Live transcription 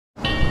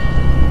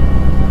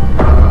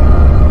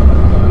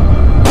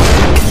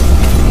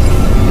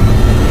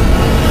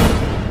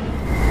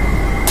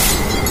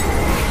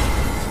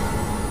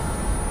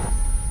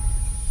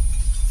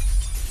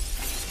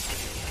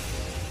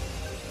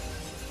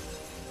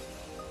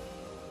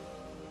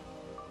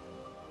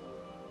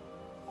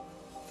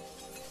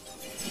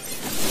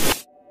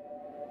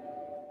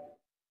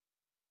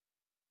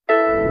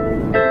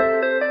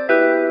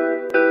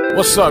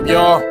What's up,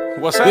 y'all?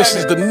 What's This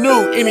happening? is the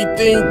new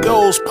Anything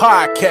Goes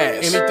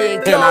podcast. Anything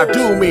And I goes.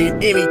 do mean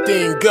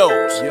anything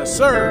goes. Yes,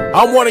 sir.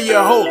 I'm one of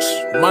your hosts.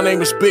 My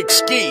name is Big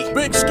Ski.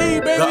 Big Ski,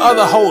 baby. The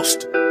other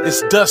host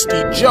is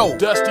Dusty Joe.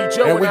 Dusty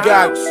Joe. And in we the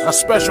got house. a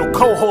special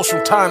co-host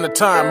from time to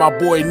time, my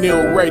boy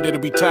Neil Ray,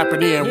 that'll be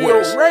tapping in Neil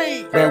with us.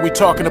 Ray. Man, we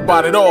talking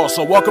about it all.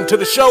 So welcome to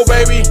the show,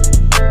 baby.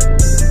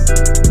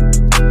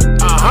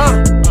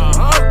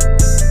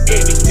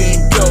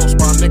 Anything goes,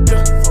 my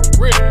nigga.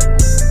 For real.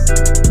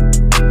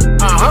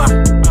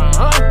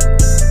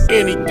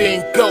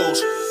 Anything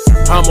goes.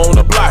 I'm on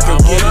the block and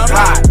getting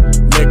hot.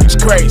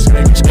 Niggas crazy.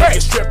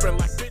 Niggas tripping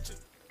like bitches.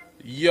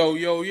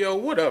 Yo,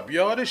 what up,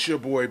 y'all? This your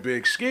boy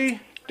Big Ski.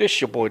 This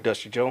your boy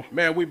Dusty Joe.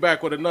 Man, we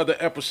back with another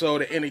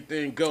episode of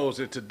Anything Goes.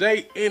 And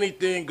today,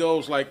 anything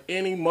goes like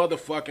any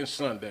motherfucking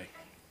Sunday.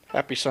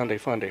 Happy Sunday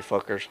fun day,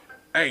 fuckers.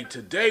 Hey,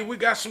 today we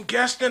got some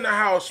guests in the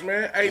house,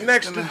 man. Hey,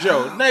 next to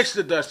Joe, next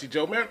to Dusty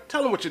Joe, man.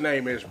 Tell them what your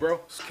name is,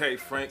 bro. It's Kae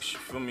Frank. You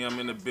feel me? I'm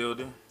in the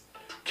building.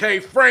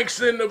 Kae Frank's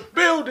in the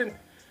building.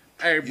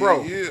 Hey,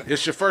 bro, Yeah.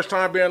 It's your first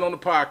time being on the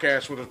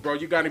podcast with us, bro.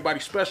 You got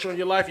anybody special in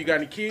your life? You got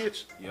any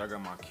kids? Yeah, I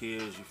got my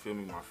kids. You feel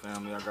me? My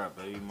family. I got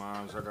baby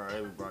moms. I got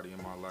everybody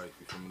in my life.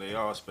 You feel me? They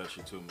all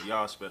special to me.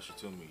 Y'all special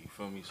to me. You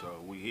feel me? So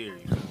we here.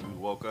 You feel me?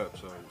 We woke up.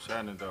 So what's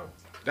happening, though?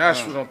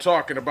 That's what I'm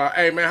talking about.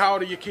 Hey, man, how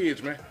old are your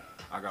kids, man?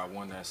 I got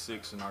one that's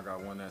 6 and I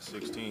got one that's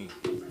 16.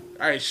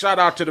 Hey, shout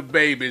out to the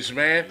babies,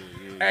 man.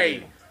 Yeah,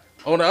 Hey,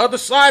 on the other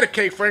side of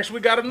Kae Frank's,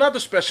 we got another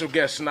special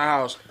guest in the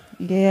house.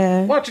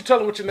 Yeah, Why don't you tell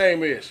them what your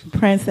name is?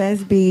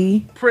 Princess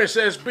B.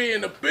 Princess B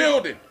in the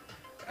building.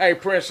 Hey,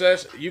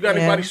 Princess, you got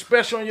Yeah. anybody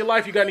special in your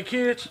life? You got any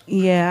kids?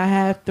 Yeah, I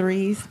have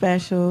 3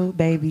 special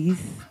babies.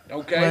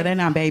 Okay. Well, they're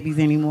not babies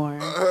anymore.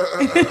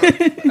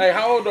 Hey,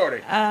 how old are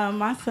they?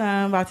 My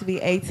son about to be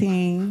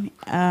 18.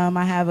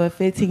 I have a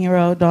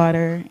 15-year-old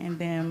daughter, and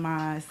then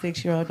my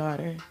 6-year-old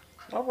daughter.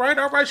 All right.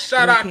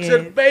 Shout out to the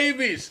kids.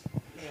 babies.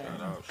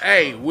 Shout out.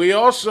 Hey, we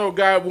also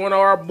got one of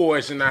our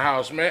boys in the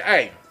house, man.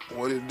 Hey,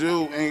 What it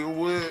do,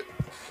 Inglewood?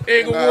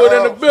 Inglewood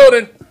in the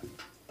building.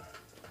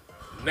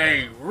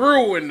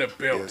 Nehru in the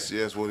building.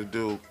 Yes, what it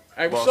do?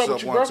 Hey, what's Boss up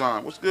with you, one bro?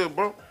 time. What's good,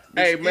 bro?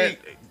 Hey, Big man, Ski.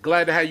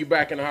 glad to have you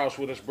back in the house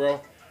with us, bro.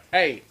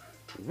 Hey,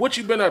 what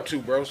you been up to,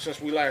 bro, since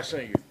we last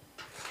seen you?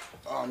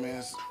 Oh,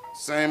 man,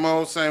 same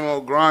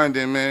old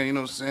grinding, man. You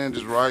know what I'm saying?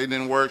 Just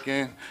writing,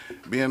 working,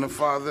 being a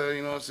father,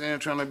 you know what I'm saying?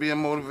 Trying to be a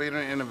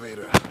motivator and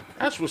innovator.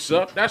 That's what's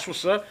up.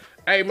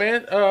 Hey,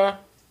 man,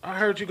 I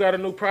heard you got a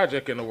new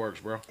project in the works,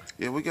 bro.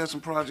 Yeah, we got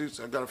some projects.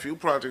 I got a few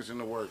projects in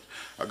the works.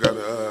 I got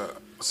a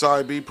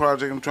Side B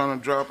project I'm trying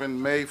to drop in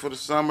May for the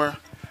summer.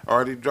 I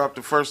already dropped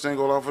the first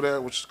single off of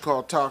that, which is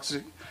called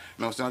Toxic. You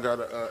know what I'm saying? I got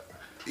a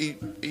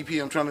EP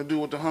I'm trying to do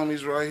with the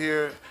homies right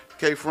here,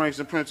 Kae Frank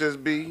and Princess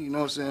B. You know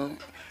what I'm saying?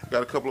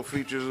 Got a couple of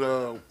features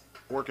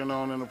working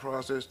on in the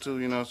process too.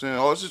 You know what I'm saying?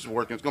 Oh, it's just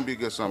working. It's gonna be a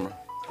good summer.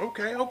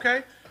 Okay.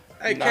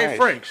 Hey, Kae Nice.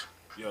 Franks,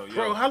 Yo.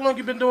 bro, how long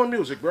you been doing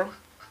music, bro?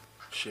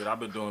 Shit, I've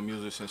been doing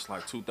music since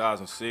like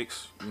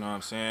 2006. You know what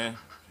I'm saying?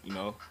 You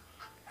know,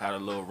 had a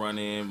little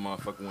run-in,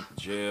 motherfucker went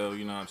to jail.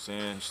 You know what I'm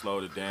saying?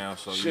 Slowed it down.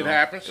 So Shit you know,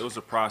 happens. It was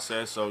a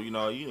process. So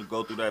you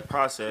go through that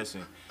process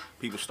and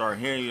people start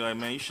hearing you like,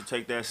 man, you should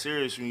take that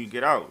serious when you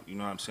get out. You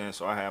know what I'm saying?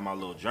 So I had my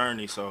little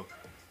journey. So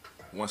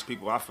once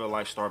people, I feel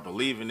like, start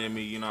believing in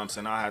me, you know what I'm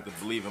saying? I had to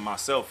believe in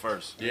myself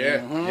first.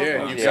 Yeah,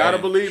 you Yeah. gotta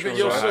believe in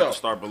So I had to yourself.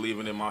 start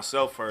believing in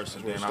myself first,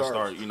 and where then it I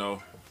starts. start,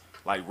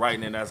 like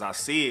writing it as I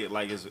see it,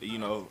 like as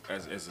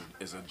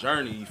as a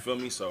journey. You feel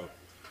me? So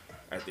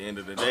at the end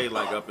of the day,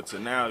 like up until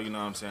now, you know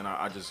what I'm saying?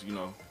 I just,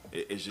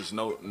 it's just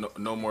no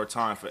more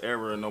time for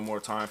error and no more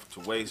time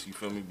to waste. You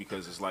feel me?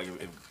 Because it's like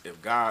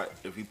if God,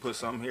 if He put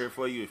something here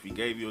for you, if He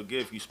gave you a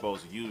gift, you're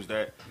supposed to use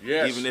that.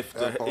 Yes,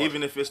 that part.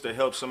 Even if it's to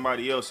help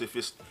somebody else, if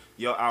it's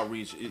your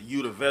outreach,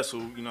 you the vessel.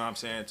 You know what I'm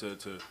saying?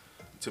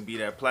 To be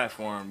that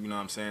platform, you know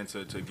what I'm saying,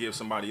 to give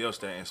somebody else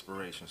that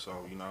inspiration.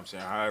 So, you know what I'm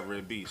saying, however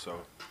it be. So,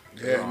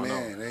 Yeah, I don't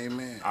know.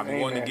 amen. I've been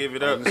wanting to give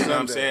it On up, the you know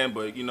what I'm Sunday. saying,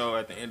 but,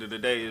 at the end of the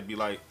day, it'd be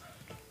like,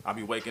 I'll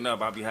be waking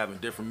up, I'll be having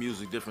different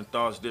music, different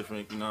thoughts,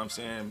 different, you know what I'm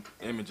saying,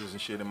 images and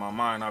shit in my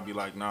mind. I'll be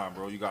like, nah,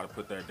 bro, you got to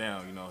put that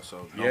down,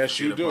 so. don't Yes,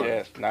 you forget do. about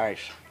it. Yes, nice.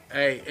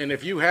 Hey, and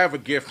if you have a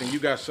gift and you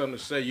got something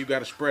to say, you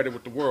gotta spread it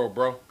with the world,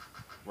 bro.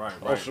 Right.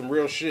 On some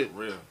real shit.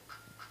 Real.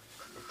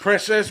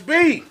 Princess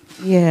B,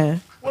 Yeah,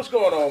 what's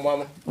going on,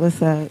 mama?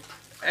 what's up?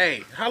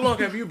 Hey, how long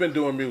have you been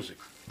doing music?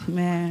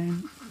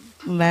 Man,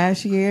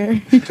 last year.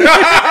 Hey, be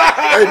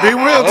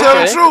real. Tell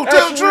the Okay. truth.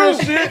 Tell the That's real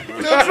truth. shit. Tell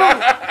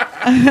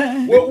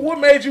the truth. What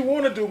made you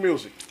want to do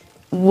music?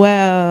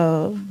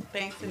 Well,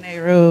 thanks to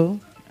Nehru.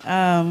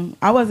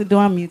 I wasn't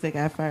doing music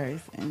at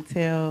first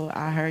until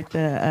I heard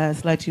the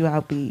Slut You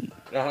Out beat.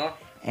 Uh-huh.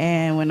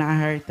 And when I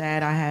heard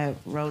that, I had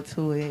wrote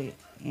to it.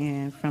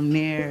 And from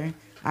there,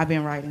 I've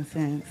been writing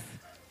since.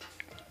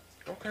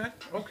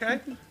 Okay.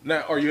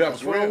 Now, are you having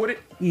fun real. with it?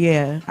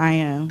 Yeah, I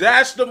am.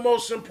 That's the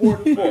most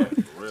important part.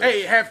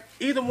 Hey, have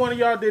either one of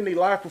y'all did any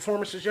live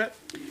performances yet?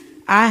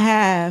 I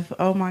have.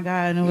 Oh, my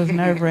God. And it was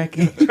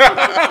nerve-wracking.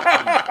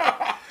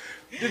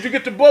 Did you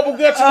get the bubble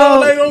guts and all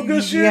that old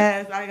good shit?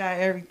 Yes, I got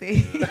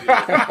everything.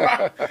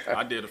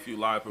 I did a few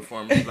live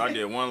performances. I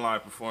did one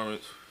live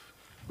performance.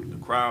 The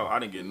crowd, I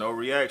didn't get no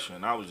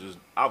reaction. I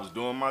was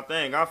doing my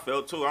thing. I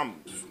felt too. I'm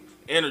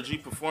energy,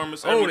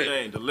 performance,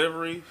 everything,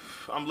 delivery.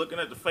 I'm looking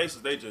at the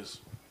faces. They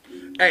just.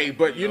 Hey,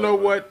 but you know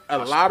what? A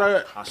lot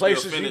of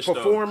places you finished,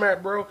 perform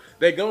at, bro,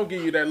 they gonna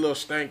give you that little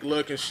stank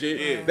look and shit.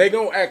 Yeah. They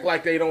gonna act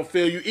like they don't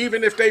feel you,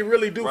 even if they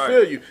really do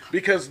feel you,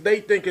 because they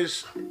think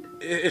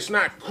it's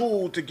not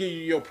cool to give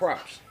you your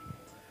props.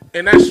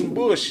 And that's some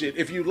bullshit.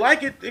 If you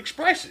like it,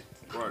 express it.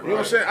 Right, you know what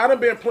I'm saying? I done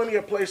been plenty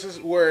of places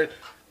where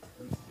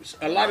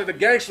a lot of the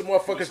gangster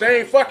motherfuckers, they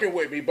ain't fucking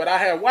with me, but I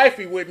had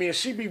wifey with me and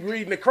she be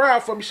reading the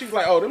crowd for me. She's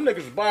like, oh, them niggas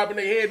was bobbing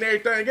their head and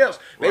everything else.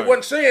 They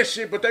wasn't saying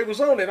shit, but they was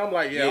on it. I'm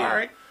like, yeah. All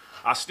right.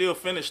 I still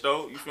finished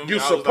though. You feel me? You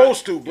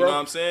supposed to, bro. You know what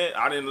I'm saying?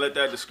 I didn't let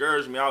that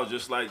discourage me. I was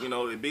just like,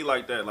 it be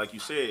like that, like you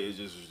said. It's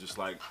just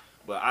like,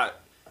 but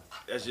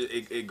that's just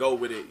it go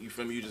with it. You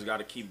feel me? You just got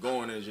to keep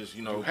going and just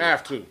you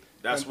have to.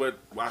 That's what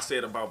I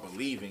said about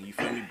believing. You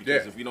feel me?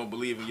 Because if you don't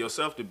believe in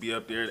yourself to be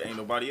up there, ain't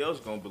nobody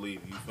else gonna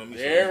believe you. Feel me?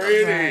 So there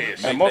it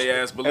is. Make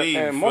their ass believe.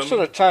 And most of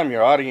the time,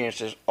 your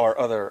audiences are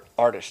other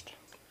artists.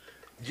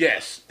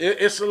 Yes,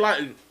 it's a lot.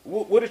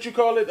 What did you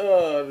call it?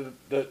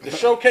 The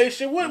showcase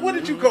shit. What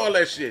did you call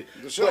that shit?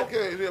 The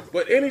showcase.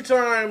 But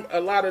anytime a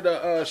lot of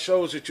the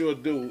shows that you'll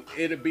do,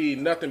 it'll be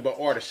nothing but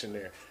artists in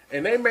there,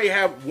 and they may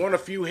have a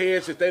few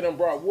heads that they done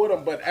brought with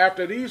them. But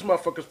after these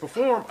motherfuckers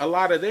perform, a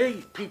lot of they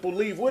people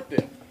leave with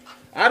them.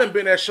 I done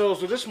been at shows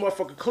where this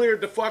motherfucker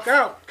cleared the fuck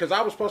out because I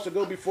was supposed to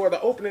go before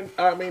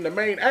the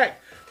main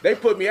act. They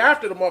put me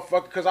after the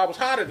motherfucker because I was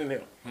hotter than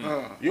him. You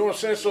know what I'm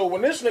saying? So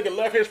when this nigga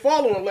left, his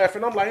following left,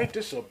 and I'm like, ain't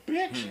this a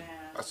bitch?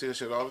 I see that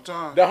shit all the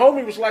time. The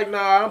homie was like,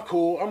 nah, I'm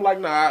cool. I'm like,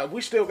 nah,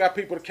 we still got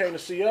people that came to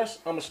see us.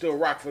 I'm going to still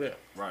rock for them.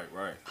 Right.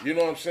 You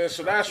know what I'm saying?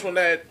 So that's when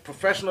that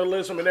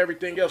professionalism and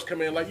everything else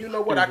come in. Like, you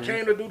know what? I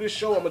came to do this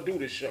show. I'm going to do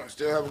this show. I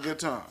still have a good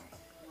time.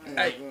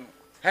 Hey,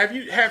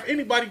 have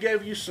anybody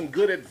gave you some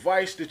good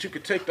advice that you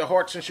could take to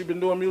heart since you've been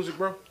doing music,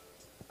 bro?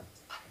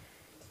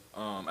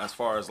 As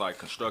far as like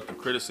constructive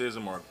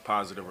criticism or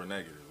positive or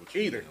negative?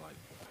 Either.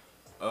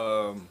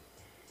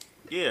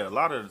 Yeah, a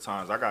lot of the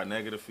times I got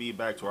negative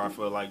feedback to where I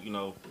feel like,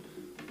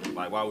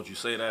 like why would you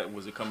say that?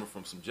 Was it coming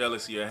from some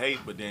jealousy or hate?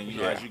 But then,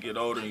 as you get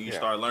older and you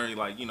start learning,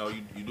 like, you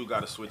do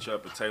got to switch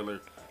up and tailor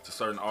to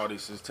certain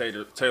audiences,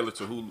 tailor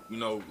to who,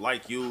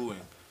 like you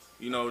and,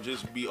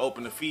 just be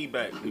open to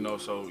feedback,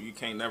 so you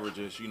can't never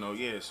just,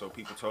 so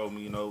people told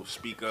me,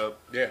 speak up,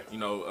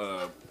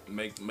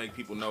 make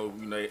people know,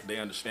 they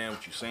understand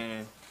what you're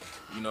saying,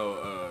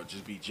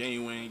 just be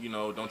genuine,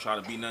 don't try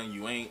to be nothing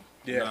you ain't,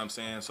 you know what I'm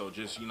saying, so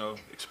just,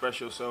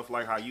 express yourself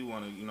like how you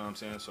want to, you know what I'm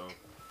saying, so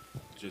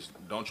just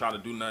don't try to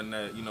do nothing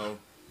that,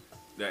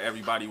 that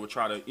everybody would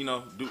try to,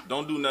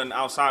 don't do nothing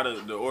outside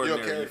of the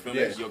ordinary, you feel me,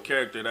 it's your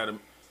character that,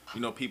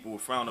 people will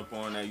frown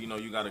upon that,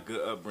 you got a good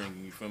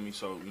upbringing, you feel me?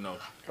 So,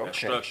 that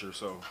structure,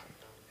 so.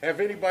 Have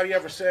anybody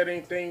ever said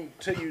anything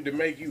to you to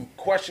make you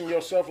question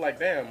yourself like,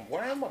 damn,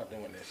 why am I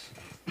doing this?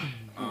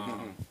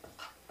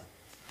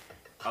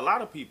 A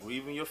lot of people,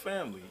 even your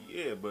family,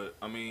 but,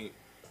 I mean,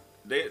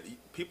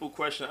 people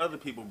question other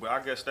people, but I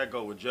guess that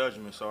go with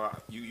judgment, so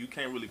you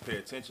can't really pay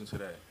attention to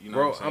that,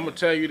 Bro, I'm going to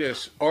tell you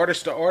this,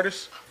 artist to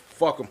artist,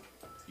 fuck them.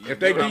 If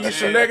they give you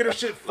some negative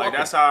shit, fuck like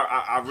that's how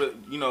I really,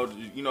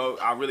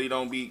 I really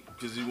don't be,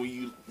 because when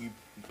you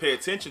pay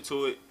attention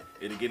to it,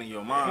 it'll get in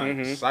your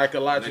mind.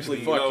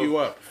 Psychologically fuck you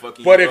up.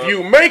 But if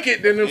you make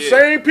it, then the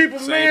same people,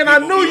 I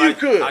knew you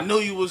could. I knew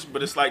you was,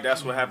 but it's like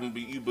that's what happened.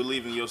 But you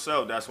believe in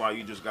yourself. That's why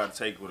you just got to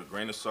take it with a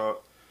grain of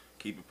salt.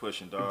 Keep it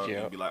pushing, dog.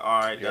 And be like,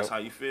 all right, that's how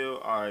you feel.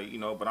 All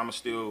right, but I'ma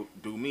still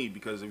do me,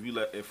 because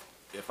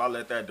if I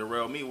let that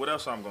derail me, what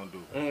else I'm gonna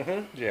do?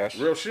 Yes,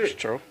 real shit. It's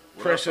true.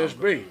 Princess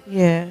B.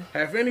 Yeah.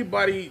 Have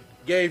anybody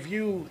gave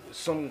you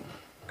some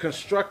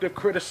constructive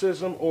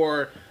criticism,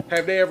 or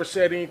have they ever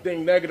said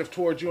anything negative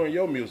towards you and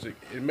your music?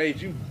 It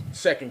made you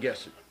second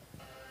guess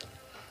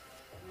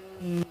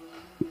it.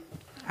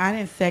 I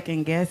didn't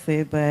second guess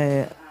it,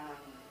 but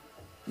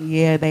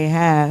yeah, they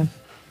have.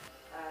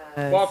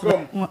 Fuck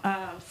them.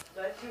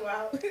 Let you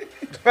out.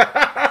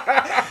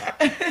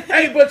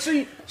 Hey, but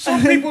see,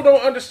 some people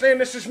don't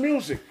understand this is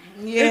music.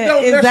 Yeah, it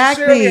don't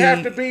necessarily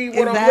have to be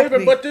what I'm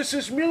living, but this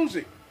is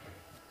music.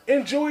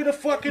 Enjoy the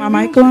fucking music.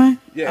 My mic on?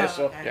 Yeah,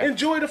 so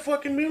enjoy the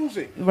fucking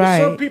music. Right.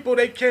 But some people,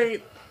 they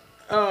can't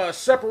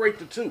separate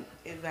the two.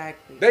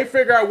 Exactly. They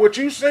figure out what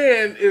you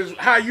saying is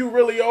how you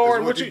really are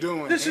and what what you're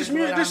doing. This is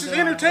music. This is doing,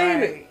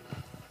 entertainment. Right.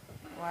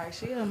 Why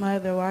she a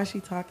mother? Why is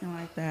she talking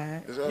like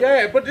that?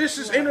 Yeah, but this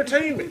is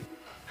entertainment.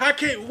 Why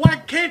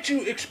can't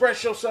you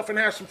express yourself and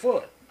have some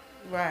fun?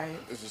 Right.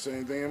 It's the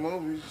same thing in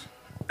movies.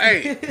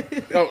 Hey,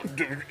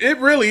 it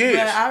really is.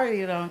 But I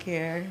really don't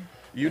care.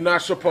 You're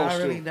not supposed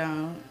to. I really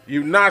don't.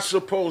 You're not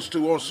supposed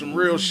to on some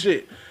real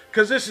shit.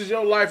 Because this is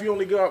your life. You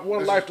only got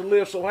one life to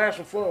live, so have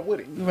some fun with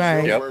it.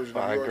 Right. Your version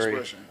of your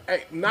expression.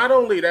 Hey, not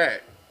only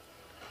that,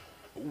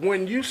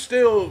 when you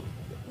still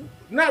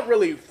not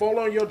really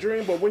following your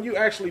dream, but when you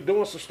actually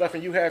doing some stuff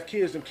and you have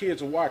kids, them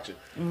kids are watching.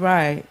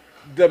 Right.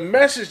 The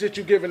message that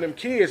you're giving them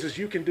kids is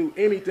you can do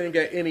anything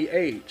at any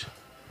age.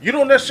 You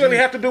don't necessarily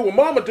have to do what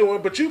mama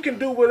doing, but you can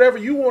do whatever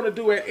you want to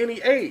do at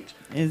any age.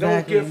 Exactly.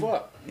 Don't give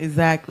up.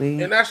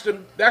 Exactly. And that's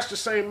the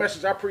same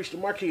message I preach to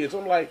my kids.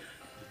 I'm like,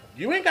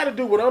 you ain't got to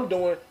do what I'm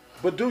doing,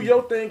 but do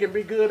your thing and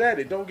be good at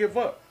it. Don't give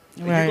up.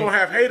 And Right. you're going to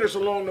have haters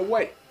along the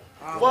way.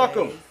 Fuck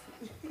them.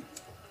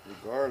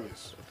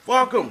 Regardless.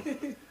 Fuck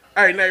them.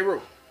 Hey, Nehru,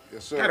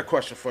 Yes, sir. got a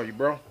question for you,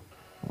 bro.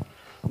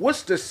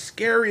 What's the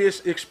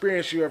scariest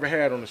experience you ever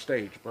had on the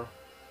stage, bro?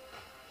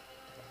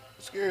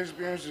 Scary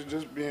experience is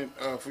just being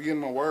forgetting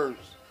my words.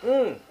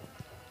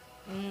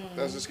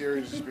 That's the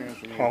scariest experience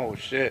for me. Oh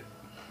shit.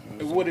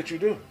 And what did you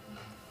do?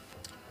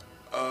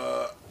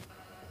 I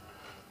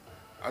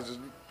just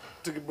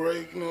took a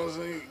break, you know what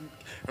I'm saying,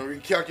 and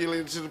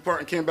recalculated to the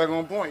part and came back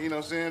on point, you know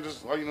what I'm saying?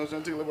 Just like, you know what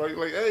I'm saying, tell everybody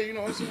like, hey, you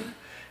know what I'm saying?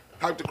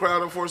 Hyped the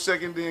crowd up for a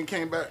second, then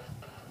came back.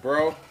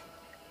 Bro,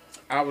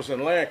 I was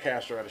in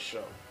Lancaster at a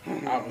show.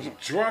 I was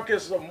drunk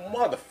as a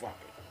motherfucker.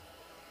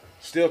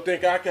 Still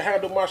think I can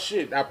handle my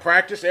shit. I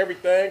practiced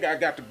everything. I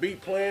got the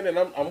beat playing, and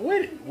I'm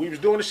with it. We was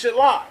doing the shit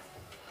live.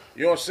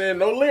 You know what I'm saying?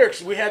 No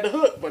lyrics. We had the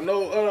hook, but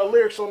no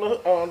lyrics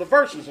on the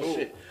verses and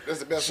shit. That's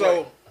the best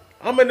So way.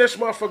 I'm in this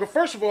motherfucker.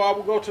 First of all, I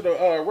would go to the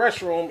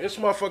restroom. It's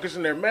motherfuckers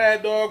in there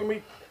mad dogging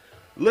me,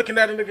 looking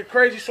at a nigga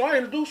crazy. So I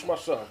introduced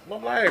myself. And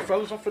I'm like, hey,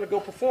 fellas, I'm finna go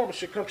perform and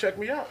shit. Come check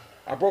me out.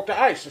 I broke the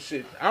ice and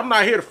shit. I'm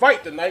not here to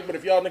fight tonight, but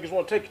if y'all niggas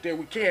want to take it there,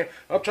 we can.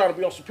 I'm trying to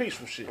be on some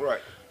peaceful shit.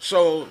 Right.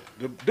 So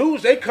the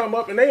dudes, they come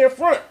up and they in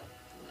front.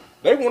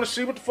 They want to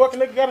see what the fucking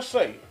nigga got to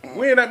say.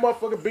 We in that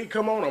motherfucking beat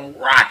come on, I'm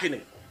rocking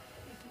it.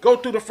 Go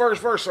through the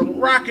first verse, I'm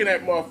rocking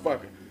that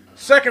motherfucker.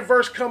 Second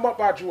verse come up,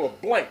 I drew a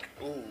blank.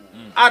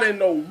 I didn't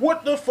know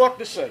what the fuck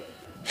to say.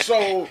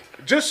 So,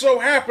 just so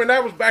happened,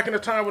 that was back in the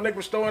time when niggas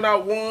was throwing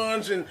out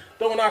ones and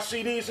throwing out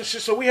CDs and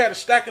shit. So we had a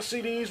stack of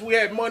CDs, we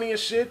had money and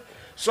shit.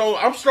 So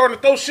I'm starting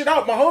to throw shit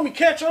out. My homie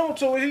catch on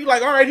to it. He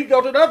like, all right, he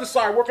go to the other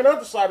side, working the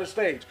other side of the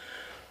stage.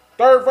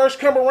 Third verse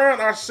come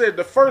around, I said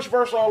the first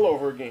verse all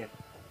over again.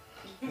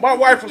 My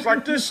wife was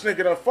like, this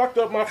nigga done fucked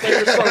up my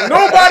favorite song.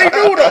 Nobody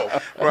knew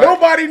though. Right.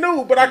 Nobody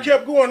knew, but I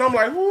kept going. I'm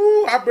like,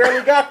 woo, I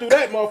barely got through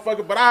that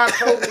motherfucker, but I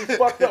totally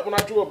fucked up when I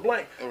drew a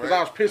blank because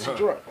I was pissy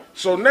drunk.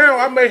 So now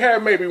I may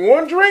have maybe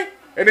one drink,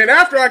 and then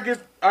after I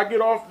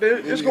get off,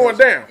 it's going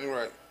down.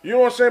 Right. You know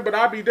what I'm saying? But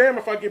I'll be damned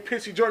if I get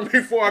pissy drunk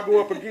before I go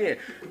up again.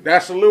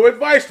 That's a little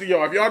advice to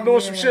y'all. If y'all doing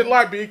some shit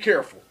like, be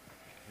careful.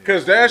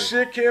 Because that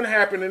shit can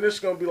happen, and it's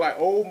going to be like,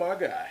 oh my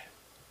God.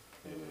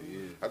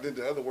 I think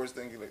the other worst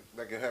thing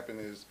that could happen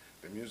is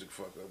the music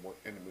fuck up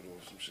in the middle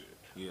of some shit.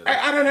 Yeah,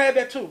 I done had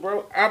that too,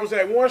 bro. I was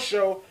at one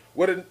show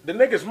where the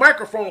niggas'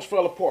 microphones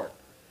fell apart.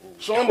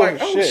 So I'm like,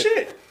 oh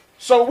shit.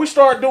 So we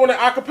started doing it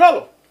a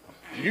cappella.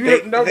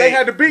 They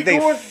had the beat they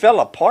going. fell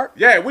apart?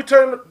 Yeah, we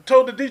told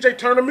the DJ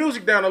turn the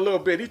music down a little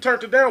bit. He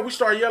turned it down. We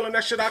started yelling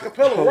that shit a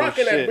cappella,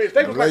 rocking that bitch.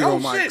 They was like, oh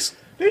shit,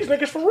 these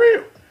niggas for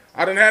real.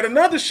 I done had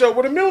another show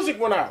where the music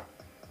went out.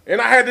 And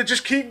I had to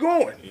just keep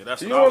going. Yeah,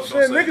 that's you what know I what was I'm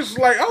saying? gonna say. Niggas was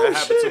like, oh that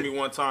happened shit. to me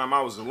one time.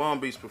 I was in Long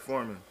Beach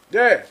performing.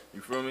 Yeah.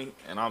 You feel me?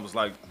 And I was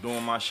like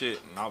doing my shit,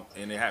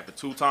 and it happened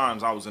 2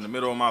 times. I was in the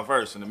middle of my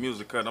verse, and the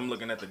music cut. I'm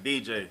looking at the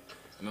DJ,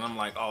 and then I'm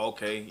like, oh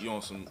okay, you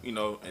on some, you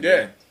know? And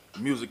then the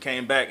music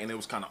came back, and it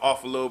was kind of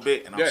off a little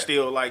bit, and I'm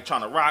still like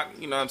trying to rock.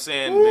 You know what I'm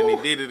saying? And then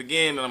he did it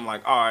again, and I'm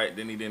like, all right.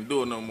 Then he didn't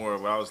do it no more.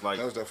 But I was like,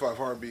 That was that 5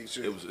 heartbeat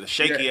shit. it was a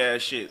shaky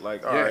ass shit.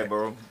 Like, all right,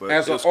 bro. But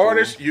as it an was cool.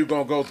 artist, you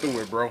gonna go through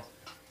it, bro.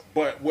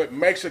 But what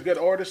makes a good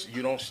artist,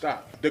 you don't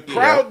stop. The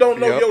crowd don't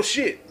know your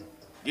shit.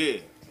 Yeah.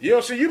 You know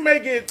what I'm saying? You may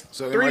get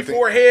So 3,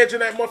 4 heads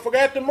in that motherfucker.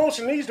 At the most,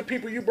 and these the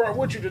people you brought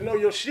with you to know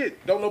your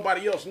shit. Don't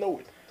nobody else know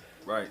it.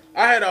 Right.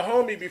 I had a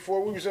homie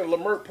before. We was in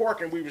Lamert Park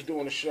and we was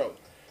doing a show.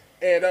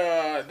 And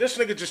this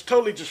nigga just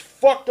totally just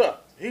fucked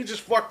up. He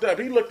just fucked up.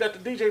 He looked at the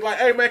DJ like,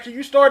 hey man, can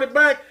you start it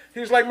back? He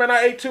was like, man,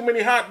 I ate too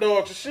many hot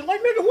dogs and shit.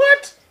 Like, nigga,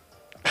 what?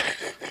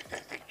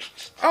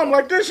 I'm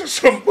like, this is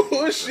some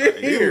bullshit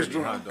here.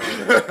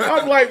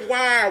 I'm like,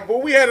 wow,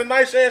 but we had a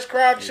nice ass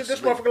crowd and shit. This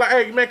motherfucker like,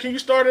 hey man, can you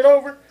start it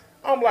over?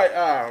 I'm like,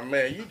 ah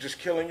man, you just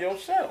killing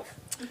yourself.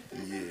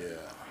 Yeah.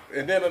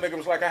 And then the nigga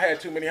was like, I had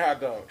too many hot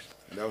dogs.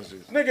 That was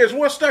just. Nigga, is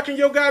one stuck in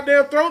your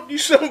goddamn throat? You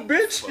son of a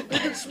bitch.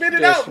 Nigga, spit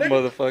it out,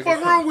 nigga. Motherfucker.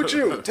 What's wrong with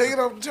you? Take it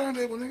off the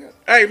turntable, nigga.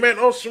 Hey man,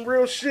 on some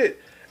real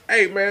shit.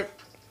 Hey man,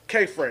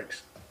 Kae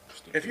Franks,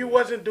 if you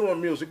wasn't doing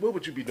music, what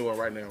would you be doing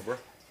right now, bro?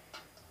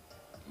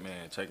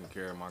 Man, taking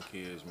care of my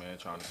kids, man,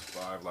 trying to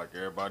survive like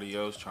everybody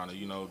else, trying to,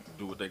 you know,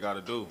 do what they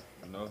gotta do,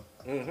 you know?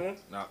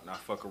 Mm-hmm. Not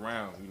fuck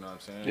around, you know what I'm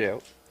saying? Yeah.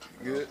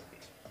 Good.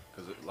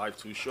 Because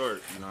life's too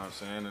short, you know what I'm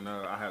saying? And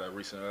I had a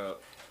recent,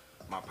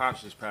 my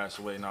pops just passed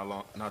away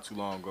not too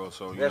long ago,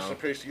 so, you Rest know. in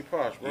peace to your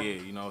pops, bro.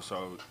 Yeah, you know,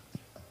 so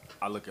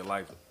I look at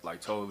life like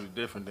totally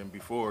different than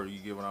before, you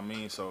get what I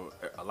mean? So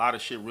a lot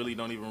of shit really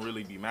don't even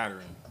really be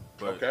mattering.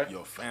 But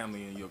your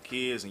family and your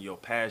kids and your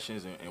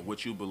passions and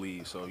what you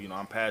believe. So, you know,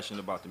 I'm passionate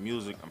about the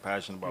music. I'm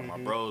passionate about my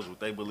bros, what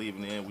they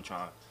believing in. We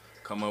trying to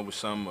come up with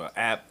some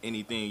app,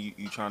 anything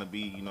you trying to be,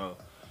 you know.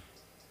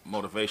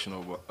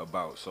 motivational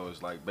about. So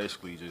it's like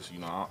basically just, you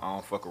know, I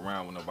don't fuck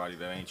around with nobody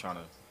that ain't trying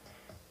to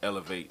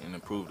elevate and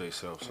improve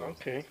themselves. So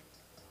Okay.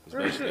 it's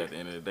basically at the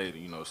end of the day,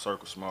 you know,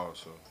 circle small.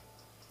 So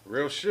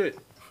Real shit.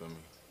 you feel me?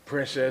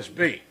 Princess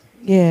B.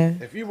 Yeah.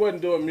 If you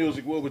wasn't doing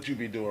music, what would you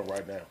be doing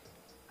right now?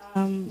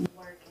 Working.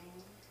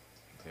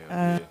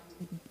 Hell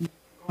yeah.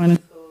 Going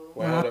to school.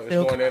 Well, hold up. It's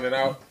going in and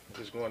out.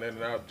 It's going in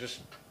and out.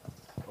 Just,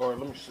 or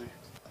let me see.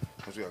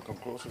 Cause you gotta come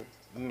closer.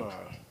 Nah.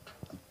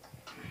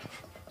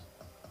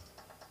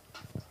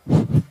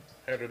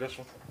 Handle this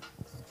one.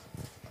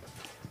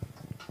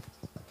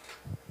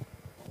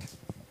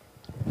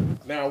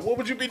 Now, what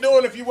would you be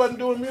doing if you wasn't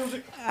doing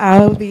music? I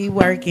will be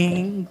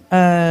working,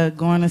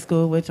 going to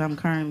school, which I'm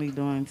currently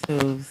doing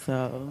too.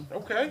 So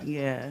Okay.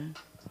 yeah,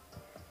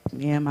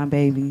 me and my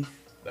babies.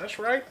 That's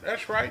right.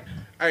 That's right.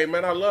 Hey,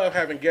 man, I love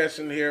having guests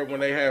in here when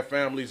they have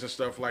families and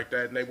stuff like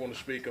that, and they want to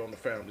speak on the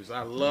families.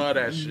 I love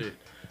that shit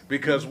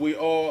because we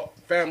all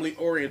family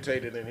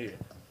orientated in here.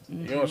 You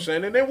know what I'm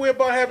saying? And then we're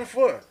about having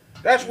fun.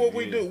 That's what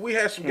we do. We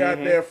had some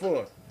goddamn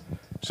fun.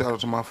 Shout out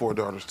to my 4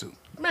 daughters too.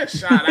 Man,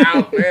 shout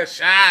out, man.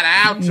 Shout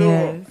out to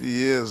them.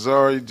 Yes. Yeah,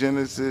 Zari,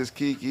 Genesis,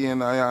 Kiki,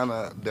 and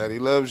Ayana. Daddy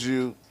loves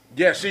you.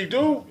 Yes, he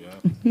do.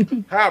 Yeah.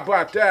 How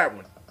about that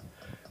one?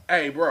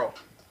 Hey, bro.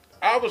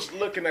 I was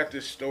looking at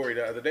this story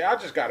the other day. I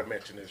just got to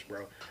mention this,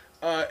 bro.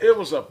 It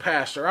was a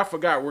pastor. I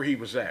forgot where he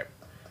was at.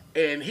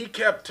 And he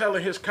kept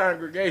telling his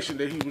congregation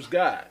that he was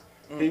God.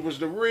 He was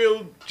the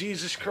real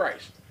Jesus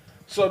Christ.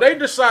 So they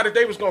decided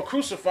they was going to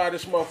crucify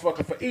this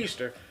motherfucker for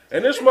Easter.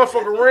 And this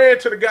motherfucker ran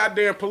to the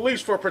goddamn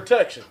police for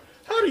protection.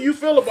 How do you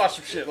feel about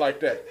some shit like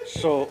that?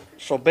 So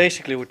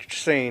basically, what you're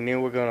saying,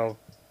 then we're gonna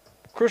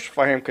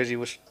crucify him because he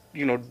was,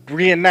 you know,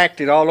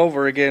 reenacted all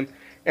over again,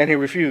 and he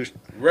refused.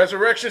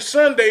 Resurrection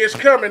Sunday is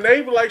coming.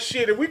 They be like,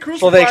 shit, if we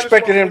crucify So they this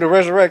expected him to motherfucker-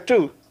 resurrect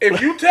too.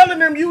 If you telling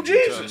them you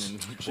Jesus.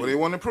 What they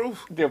want to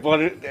prove? Yeah,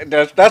 but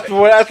that's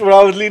what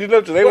I was leading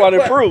up to. They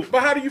wanted proof.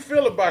 But how do you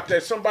feel about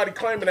that? Somebody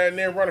claiming that and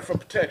then running for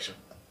protection.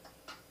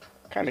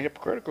 Kind of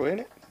hypocritical,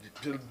 isn't it?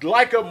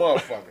 Like a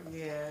motherfucker.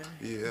 Yeah.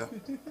 Yeah,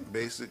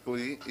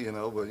 basically, you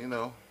know, but you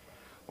know,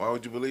 why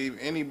would you believe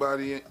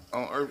anybody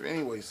on earth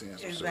anyway saying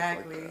some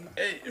Exactly. shit like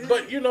that? Hey,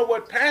 but you know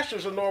what?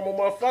 Pastors are normal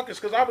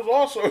motherfuckers. Because I was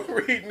also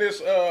reading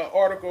this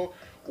article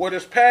where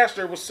this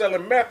pastor was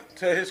selling meth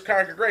to his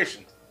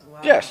congregation.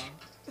 Wow. Yes.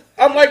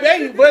 I'm like,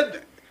 hey,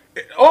 but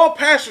all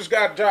pastors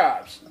got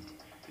jobs.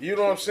 You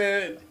know what I'm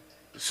saying?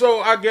 So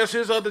I guess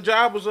his other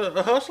job was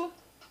a hustler?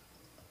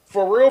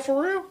 For real,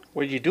 for real?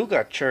 Well, you do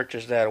got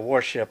churches that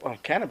worship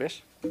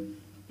cannabis.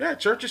 Yeah,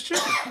 church is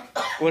chicken.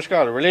 What's it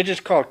called? A religion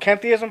called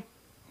Kantheism?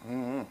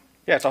 Mm-hmm.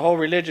 Yeah, it's a whole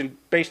religion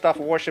based off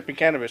of worshiping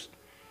cannabis.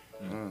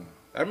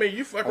 I mean,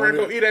 you fuck around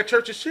and go eat at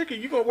church's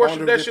chicken, you gonna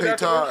worship that shit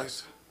after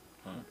ties.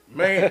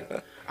 Man,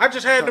 I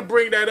just had to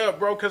bring that up,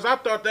 bro, because I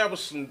thought that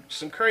was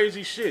some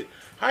crazy shit.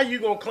 How you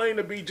gonna claim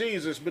to be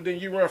Jesus, but then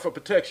you run for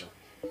protection?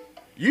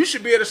 You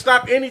should be able to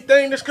stop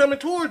anything that's coming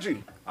towards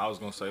you. I was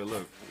gonna say,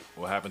 look,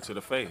 what happened to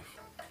the faith?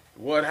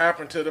 What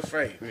happened to the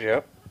faith?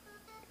 Yep.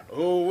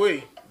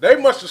 Ooh-wee. They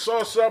must have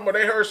saw something or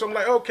they heard something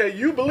like, okay,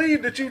 you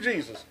believe that you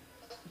Jesus.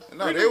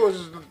 No, they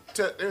was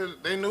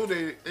they knew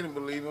they didn't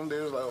believe him. They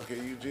was like, okay,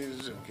 you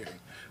Jesus, okay,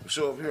 we'll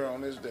show up here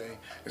on this day,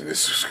 and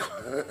this is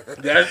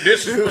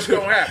This is what's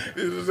gonna happen.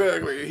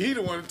 exactly. He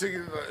the one that took it.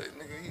 Like,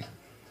 nigga,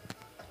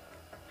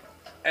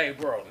 Hey,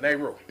 bro,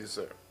 Nehru, yes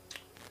sir,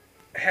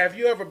 have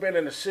you ever been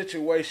in a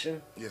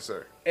situation yes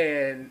sir,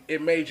 and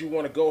it made you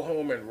want to go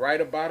home and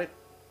write about it?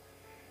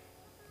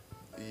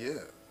 yeah.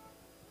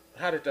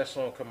 How did that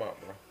song come out,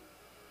 bro?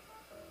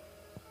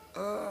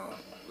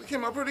 It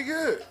came out pretty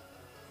good.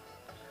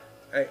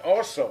 Hey,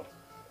 also,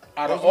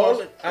 out of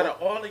all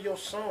of your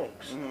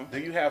songs, do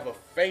you have a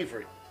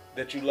favorite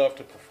that you love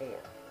to perform,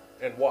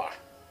 and why?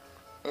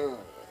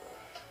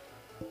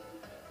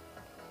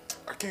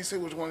 I can't say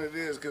which one it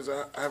is because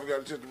I haven't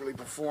got a chance to really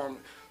perform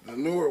the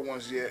newer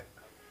ones yet.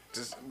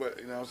 But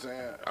you know what I'm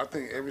saying? I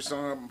think every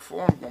song I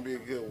perform is gonna be a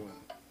good one.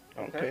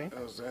 Okay. You know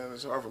what I'm saying?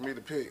 It's hard for me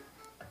to pick.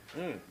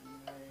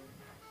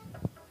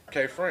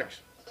 Kae Frank,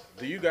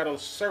 do you got a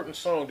certain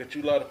song that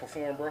you love to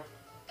perform, bro?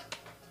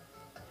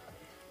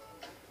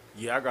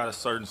 Yeah, I got a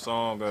certain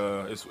song.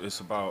 It's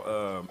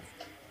about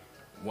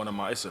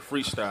it's a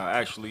freestyle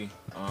actually,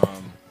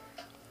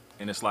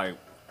 and it's like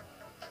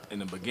in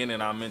the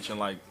beginning I mentioned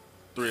like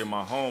 3 of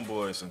my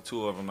homeboys and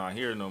 2 of them not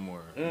here no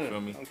more. You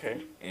feel me?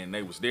 Okay. And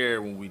they was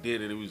there when we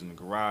did it. It was in the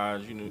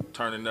garage, you know,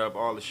 turning up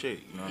all the shit.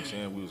 You know what I'm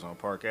saying? We was on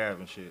Park Ave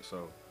and shit.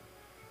 So,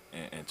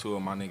 and 2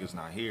 of my niggas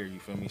not here. You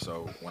feel me?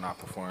 So when I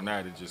performed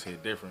that, it just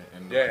hit different.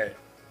 And Yeah.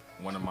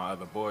 one of my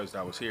other boys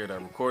that was here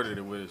that recorded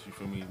it with us, you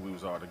feel me? We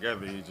was all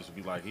together. He'd just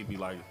be like,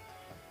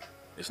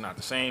 it's not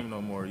the same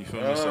no more. You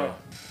feel me? So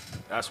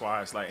that's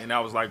why it's like, and that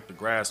was like the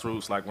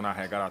grassroots, like when I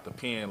had got out the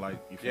pen, like,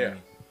 you feel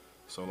me?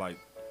 So like,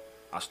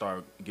 I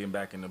started getting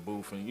back in the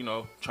booth and, you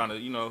know, trying to,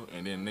 you know,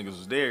 and then niggas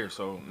was there.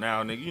 So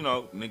now, nigga, you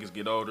know, niggas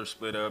get older,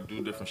 split up,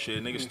 do different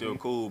shit. Niggas still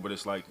cool, but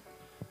it's like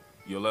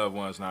your loved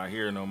one's not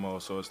here no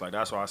more. So it's like,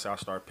 that's why I say I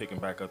start picking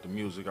back up the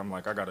music. I'm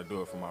like, I got to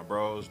do it for my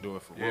bros, do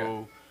it for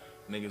Rue.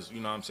 niggas,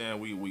 you know what I'm saying?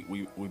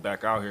 We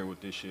back out here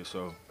with this shit,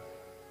 so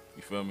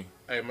you feel me?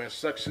 Hey man,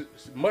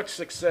 much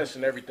success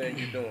in everything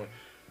you're doing.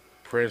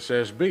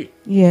 Princess B.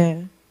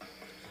 Yeah.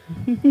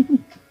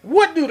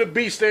 What do the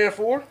B stand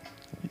for?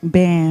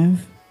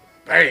 Bands.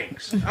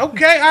 Bangs.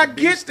 Okay, I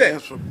B get that.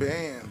 stands for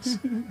bands.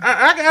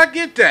 I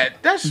get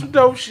that. That's some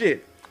dope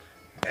shit.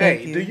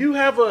 Thank Hey, you. do you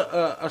have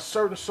a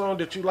certain song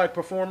that you like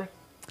performing?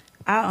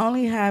 I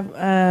only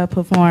have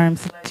performed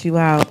 "Slut You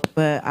Out,"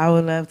 but I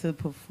would love to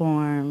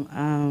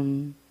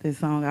perform this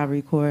song I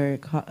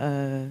record.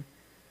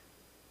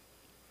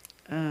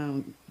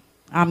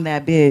 I'm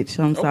that bitch.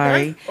 I'm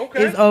sorry.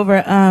 okay. It's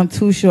over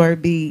Too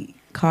Short beat.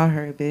 Call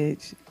her a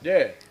bitch.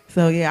 Yeah.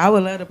 So yeah, I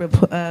would love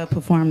to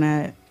perform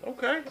that.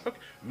 Okay.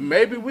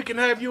 Maybe we can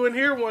have you in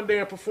here one day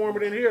and perform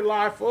it in here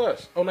live for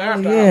us on the Oh,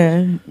 after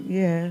hours.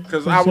 yeah.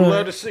 Because for I would sure.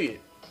 love to see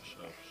it.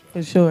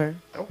 For sure.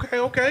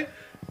 Okay.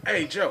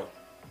 Hey, Joe.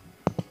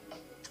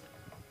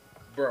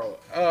 Bro,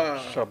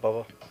 What's up,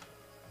 Bubba?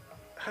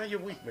 how your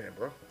week been,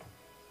 bro?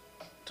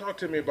 Talk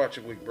to me about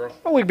your week, bro.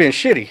 My week been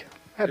shitty.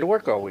 I had to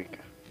work all week.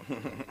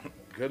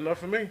 Good enough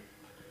for me. Hell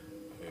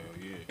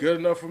yeah. Good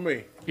enough for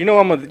me. You know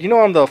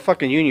I'm the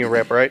fucking union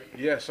rep, right?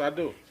 Yes, I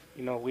do.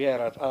 You know, we had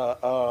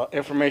a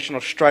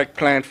informational strike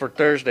planned for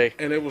Thursday,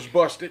 And it was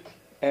busted.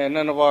 and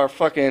none of our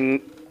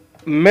fucking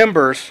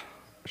members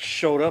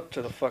showed up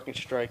to the fucking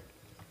strike.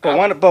 But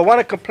want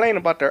to complain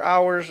about their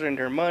hours and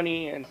their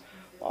money and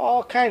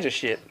all kinds of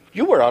shit.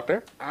 You were out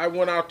there. I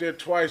went out there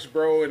twice,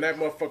 bro, and that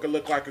motherfucker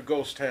looked like a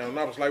ghost town. And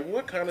I was like,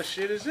 what kind of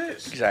shit is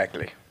this?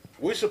 Exactly.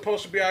 We're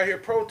supposed to be out here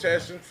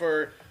protesting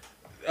for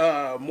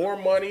more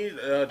money,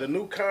 the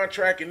new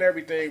contract and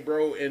everything,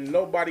 bro, and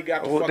nobody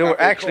got the fuck They out were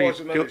there actually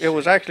causing none of this it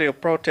was shit. actually a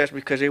protest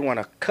because they want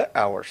to cut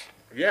hours.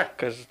 Yeah.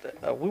 Because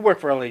we work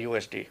for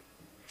LAUSD,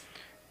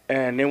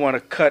 and they want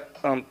to cut.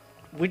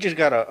 We just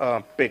got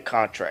a big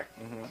contract.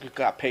 We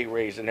got pay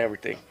raise and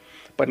everything,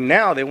 but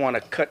now they want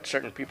to cut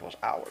certain people's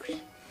hours.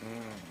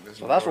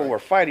 So that's what we're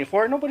fighting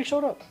for. Nobody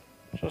showed up.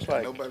 So it's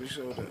like Nobody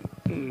showed up.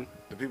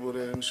 The people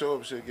that didn't show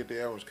up should get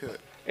their hours cut.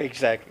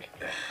 exactly,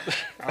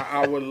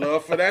 I would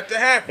love for that to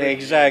happen.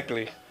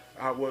 exactly.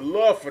 I would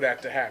love for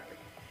that to happen.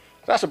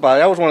 That's about it.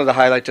 That was one of the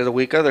highlights of the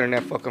week. Other than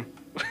that, fuck 'em.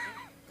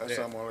 That's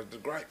something more like the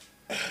gripe.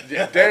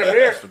 Damn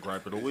near. That's the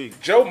gripe of the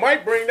week. Joe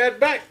might bring that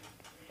back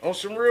on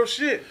some real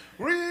shit.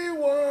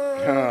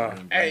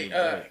 Rewind. Hey,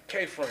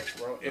 Kae Frank,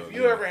 bro, if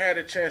you ever had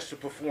a chance to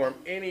perform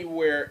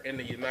anywhere in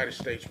the United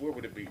States, where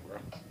would it be, bro?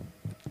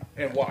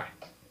 And why?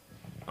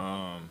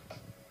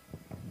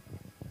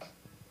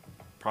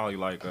 Probably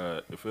like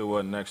if it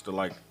wasn't next to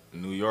like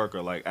New York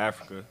or like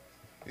Africa,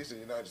 It's the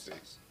United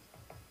States.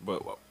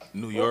 but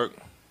New York,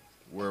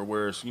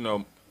 where it's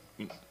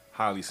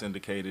highly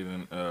syndicated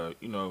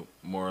and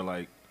more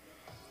like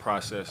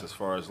processed as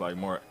far as like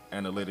more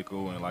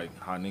analytical and like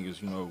how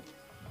niggas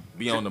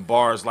be on the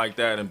bars like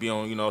that and be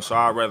on so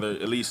I'd rather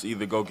at least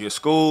either go get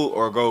school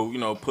or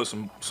go put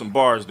some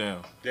bars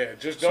down. Yeah,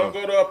 just don't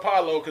go to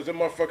Apollo because them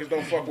motherfuckers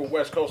don't fuck with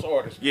West Coast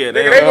artists. Yeah, nigga,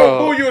 they they gonna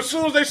boo you as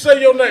soon as they say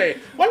your name.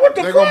 Like, what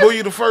the They're fuck? gonna boo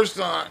you the first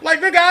time. Like,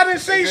 nigga, I didn't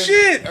say And then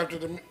shit. After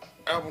the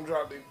album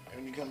dropped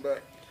and you come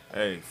back.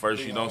 Hey,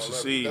 first you don't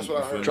succeed. That's what I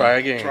you feel heard. me? Try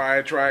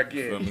again. Try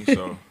Feel again. me?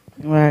 So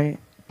Right.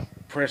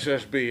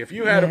 Princess B, if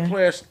you had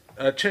Yeah.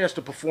 a chance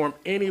to perform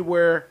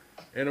anywhere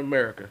in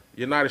America,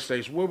 United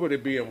States, where would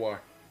it be and why?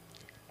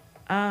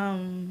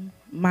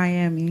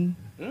 Miami,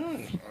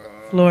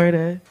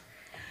 Florida.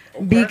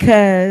 Okay.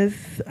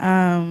 Because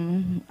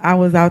I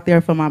was out there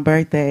for my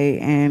birthday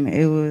and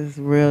it was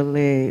real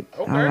lit.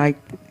 Okay. I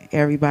liked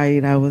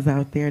everybody that was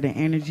out there. The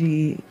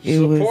energy, it It's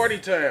a was party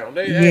town.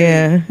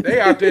 Yeah.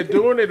 They out there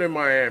doing it in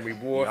Miami,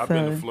 boy. I've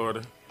been to So-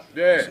 Florida.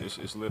 Yeah.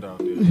 It's lit out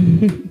there.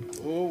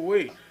 Ooh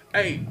wee.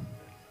 Hey,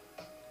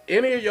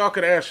 any of y'all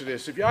could answer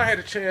this. If y'all had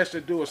a chance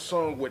to do a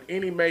song with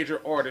any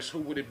major artist, who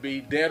would it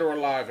be, dead or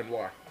alive, and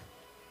why?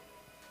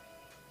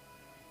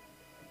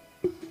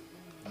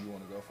 You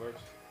want to go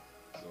first?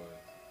 Go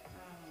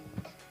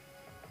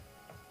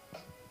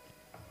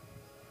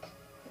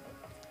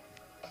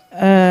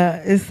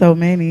ahead. it's so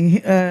many.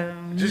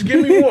 Just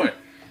give me one.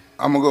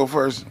 I'm gonna go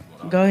first.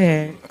 Go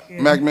ahead.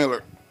 Mac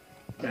Miller.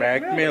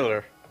 Mac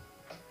Miller.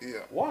 Yeah.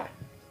 Why?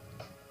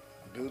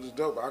 Dude is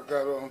dope. I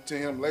got on to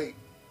him late.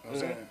 You know what I'm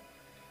saying?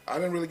 I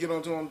didn't really get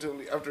on to him until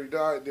after he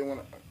died. Then when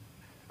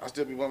I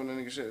still be bumping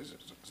the nigga shit. It's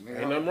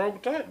Ain't nothing wrong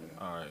with that.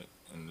 All right,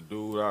 and the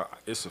dude,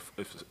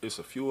 it's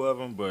a few of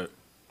them, but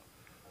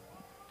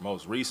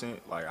most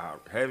recent, like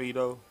heavy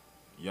though,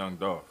 Young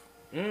Dolph.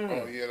 Oh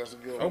yeah, that's a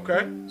good one.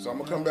 Okay. So I'm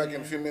gonna come back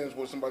in a few minutes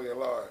with somebody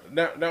alive.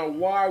 Now,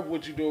 why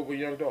would you do it with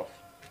Young Dolph?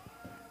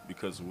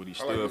 Because of what he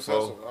I like stood his for.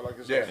 hustle. I like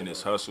his Yeah. hustle. And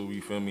his hustle,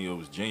 you feel me? It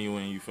was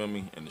genuine, you feel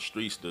me? And the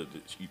streets, to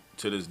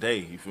this day,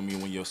 you feel me?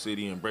 When your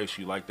city embrace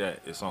you like that,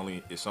 it's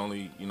only,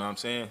 you know what I'm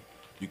saying?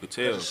 You could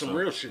tell. That's some so,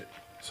 real shit.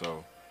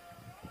 So,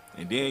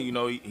 and then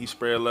he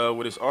spread love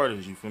with his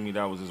artists. You feel me?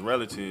 That was his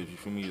relatives. You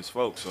feel me? His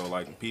folks. So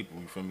like people.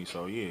 You feel me?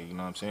 So yeah, you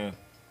know what I'm saying?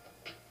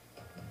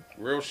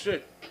 Real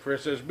shit.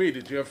 Princess B,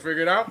 did you ever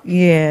figure it out?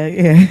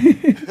 Yeah.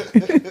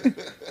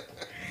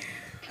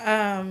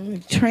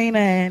 Trina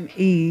and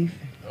Eve.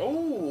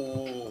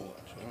 Ooh.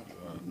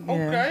 Yeah.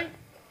 Okay.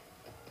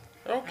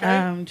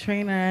 Okay.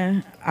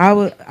 Trina,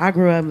 I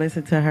grew up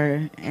listening to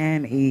her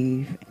and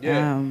Eve.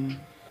 Yeah.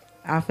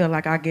 I feel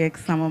like I get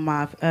some of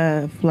my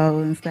flow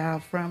and style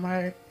from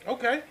her.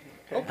 Okay.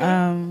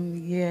 Okay.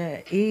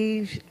 Yeah,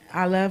 Eve,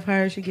 I love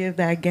her. She gives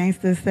that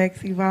gangster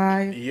sexy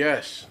vibe.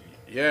 Yes.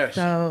 Yes.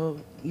 So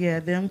yeah,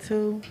 them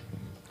two,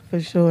 for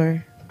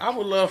sure. I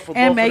would love for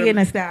And both Megan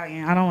of Thee them.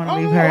 Stallion. I don't want to Oh,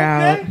 leave her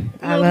out. okay.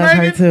 I Little love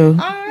her Megan? too.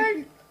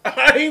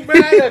 I ain't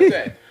mad at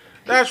that.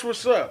 That's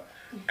what's up.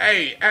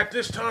 Hey, at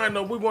this time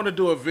though, we want to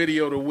do a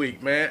video of the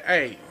week, man.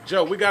 Hey,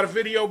 Joe, we got a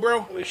video,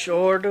 bro? We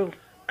sure do.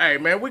 Hey,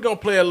 man, we gonna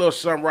play a little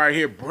something right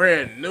here,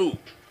 brand new.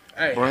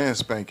 Hey, Brand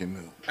spanking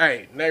new.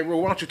 hey, Nehru,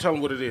 why don't you tell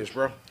them what it is,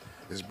 bro?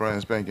 It's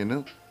brand spanking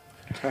new.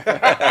 No,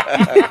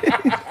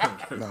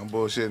 I'm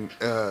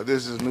bullshitting.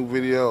 This is a new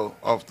video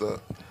off the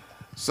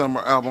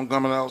summer album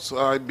coming out, so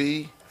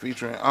IB,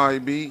 featuring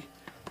IB,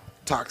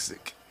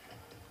 Toxic.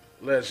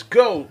 Let's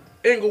go.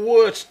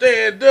 Inglewood,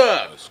 stand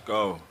up. Let's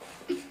go.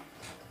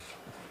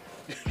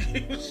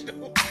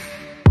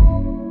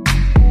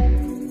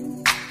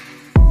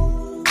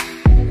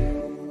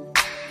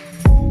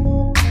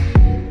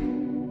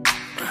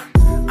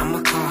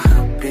 I'ma call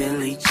her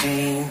Billie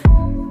Jean,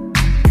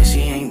 'cause she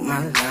ain't my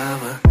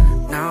lover.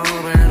 No,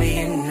 but I be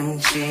in them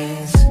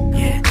jeans.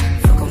 Yeah,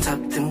 fuck on top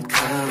them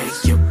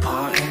colors. Beg your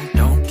pardon,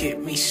 don't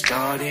get me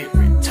started.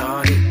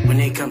 Retarded when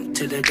they come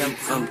to the dump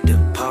from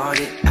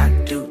departed. I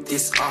do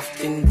this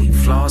often, we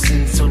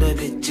flossing, so the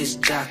bitches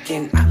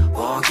jocking. I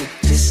walk it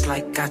just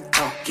like I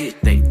talk it.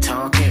 They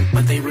talking,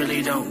 but they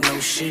really don't know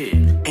shit.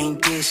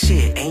 Ain't did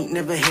shit, ain't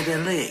never hit a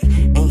lick.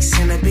 Ain't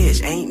seen a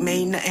bitch, ain't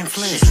made nothing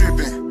She flip.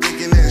 tripping,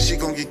 thinking that she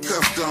gon' get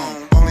cuffed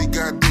on. Only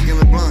got dick in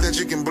the blunt that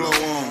you can blow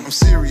on. I'm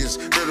serious,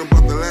 heard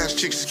about the last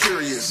chick, she's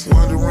curious.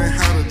 Wondering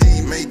how the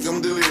D make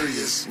them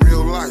delirious.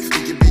 Real life,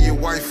 it could be your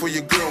wife or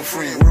your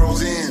girlfriend.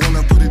 World's in, when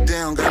I put it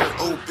down, got it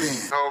open.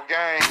 Whole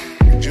gang,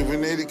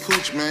 rejuvenated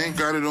cooch, man.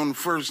 Got it on the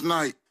first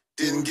night,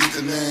 didn't get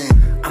the name.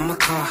 I'ma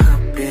call her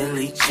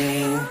Billie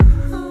Jean,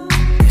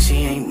 'cause she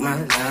ain't my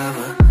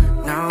lover.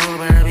 No,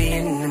 but I be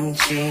in them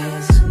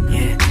jeans.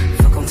 Yeah,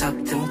 fuck on top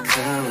them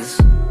covers.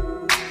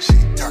 She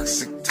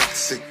toxic,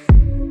 toxic.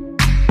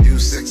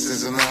 Use sex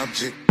as an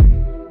object.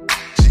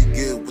 She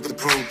good with the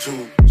Pro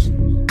Tools,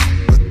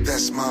 but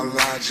that's my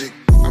logic.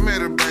 I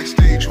met her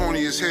backstage,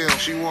 horny as hell.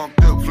 She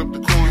walked up, flipped the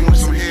coin with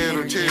some head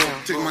or tail.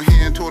 Took my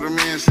hand toward her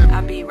man, said,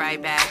 I'll be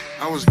right back.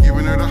 I was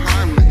giving her the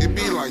Heimlich. It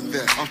be like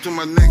that. Off to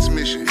my next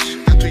mission.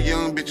 Got two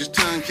young bitches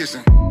tongue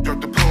kissing.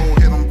 Drop the pole,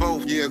 hit them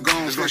both. Yeah,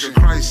 gone. It's like a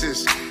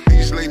crisis.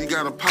 These lady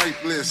got a pipe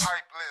list.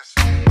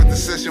 But the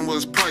session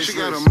was priceless. She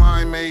got her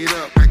mind made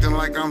up, acting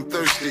like I'm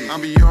thirsty. I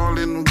be all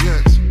in them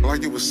guts,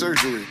 like it was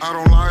surgery. I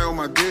don't lie on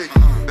my dick,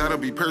 that'll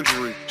be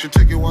perjury. She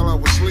took it while I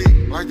was asleep,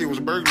 like it was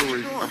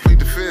burglary. I plead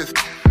the fifth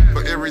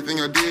for everything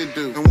I did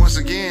do. And once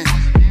again,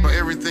 for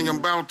everything I'm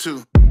about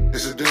to.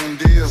 It's a done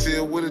deal,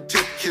 seal with a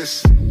tip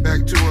kiss.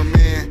 Back to her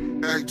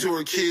man, back to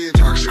her kid.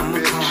 Toxic I'ma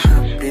bitch. call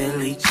her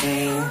Billie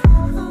Jean,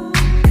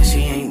 'cause she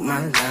ain't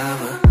my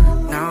lover.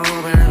 No,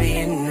 but I be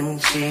in them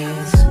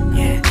jeans.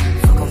 Yeah,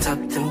 fuck on top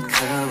them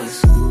covers.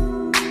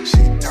 She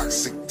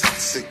toxic,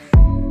 toxic.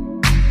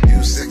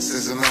 Use sex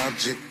as an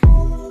object.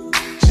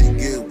 She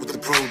good with the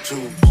Pro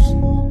Tools,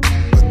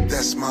 but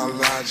that's my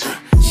logic.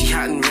 She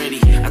hot and ready.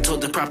 I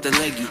told her prop the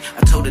leggy.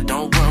 I told her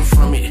don't run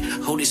from it.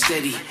 Hold it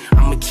steady.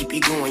 I'ma keep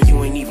it going.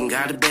 You ain't even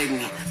gotta beg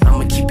me.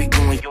 I'ma keep it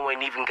going. You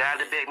ain't even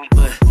gotta beg me.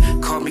 But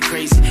call me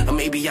crazy, or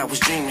maybe I was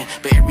dreaming.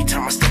 But every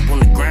time I step on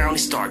the ground, it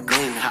start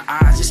gleaming. Her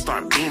eyes just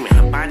start beaming.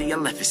 Her body, I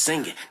left it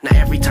singing. Now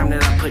every time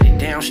that I put it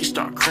down, she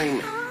start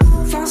creaming.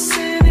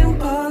 Flossing and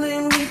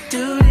ballin', we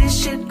do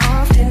this shit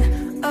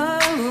often. Oh,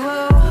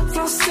 oh.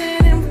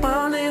 Flossing and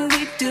ballin',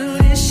 we do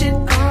this shit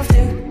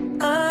often.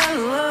 Oh,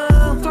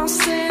 oh.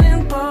 Flossing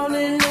and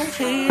ballin', no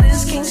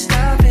haters can't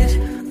stop it.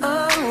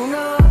 Oh,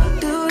 no.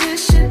 Do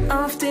this shit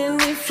often,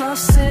 we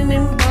flossing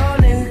and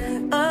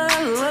ballin'. Oh,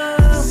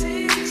 oh.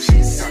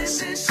 She's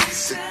toxic,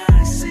 toxic.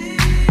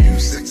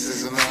 Use sex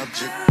as an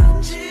object.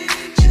 She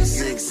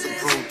good with the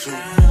Pro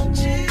Tools,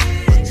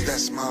 but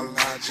that's my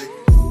logic.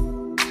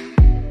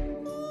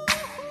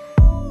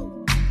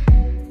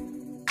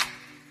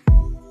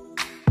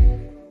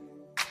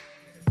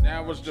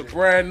 That was the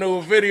brand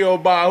new video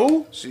by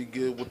who? She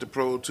good with the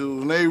Pro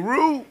Tools.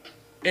 Nehru.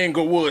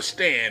 Inglewood,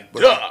 stand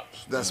But up.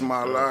 that's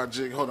my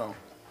logic. Hold on.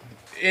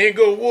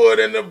 Inglewood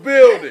in the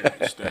building.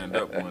 Stand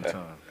up one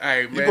time.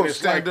 Hey, You man, supposed to it's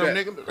stand like up,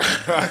 that.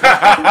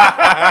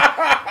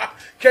 nigga.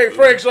 Kae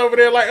Frank's over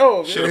there like,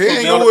 oh, Shit, He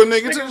ain't going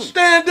with nigga too.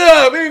 stand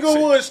up.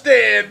 Inglewood,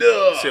 stand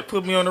up. Shit,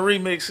 put me on the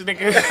remix,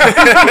 nigga.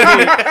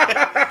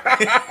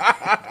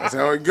 That's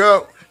how it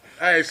go.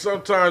 Hey,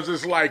 sometimes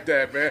it's like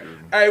that,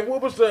 man. Hey,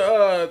 what was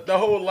the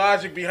whole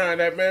logic behind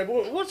that, man?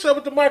 What's up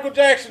with the Michael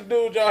Jackson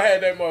dude? Y'all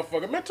had that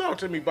motherfucker. Man, talk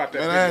to me about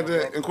that. And I had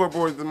video, to bro.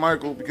 incorporate the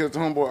Michael because the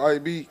homeboy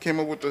IB came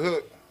up with the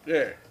hook.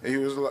 Yeah. And he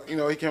was like, you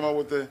know, he came up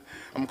with the,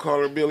 I'm gonna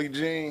call her Billie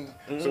Jean.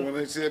 So when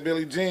they said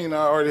Billie Jean, I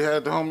already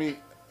had the homie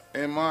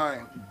in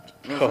mind.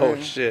 You know what I'm Oh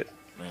saying? shit.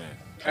 Man.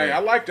 Hey, I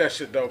like that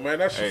shit though, man.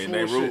 That's some Hey,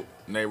 smooth shit.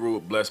 Nehru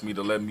blessed me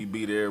to let me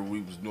be there.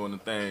 We was doing the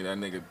thing. That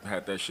nigga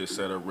had that shit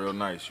set up real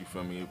nice. You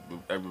feel me?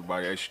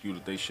 Everybody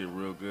executed they shit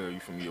real good. You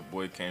feel me? Your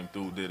boy came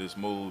through, did his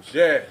moves.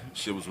 Yeah.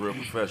 Shit was real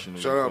professional.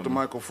 Shout you out feel to me?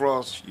 Michael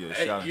Frost, Yeah,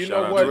 Hey, shout, you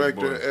shout know out what? to the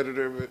director, boy.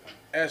 editor of it.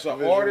 As an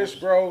Visuals. artist,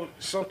 bro,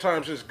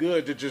 sometimes it's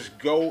good to just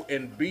go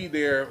and be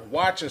there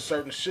watching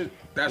certain shit.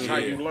 That's how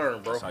you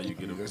learn, bro. That's how you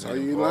get. That's how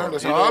you learn.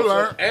 That's You how know I what I'm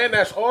learned. saying? And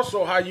that's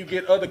also how you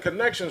get other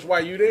connections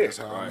while you there. That's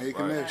how I make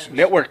right. connections.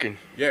 Networking.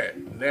 Yeah,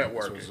 That's networking.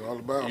 what it's all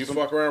about. You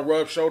fuck around,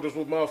 rub shoulders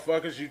with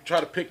motherfuckers. You try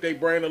to pick their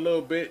brain a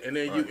little bit, and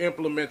then you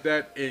implement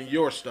that in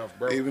your stuff,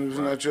 bro. Even if it's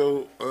not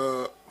your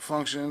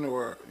function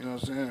or, you know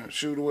what I'm saying,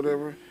 shoot or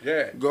whatever.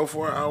 Yeah. Go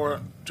for an hour,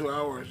 2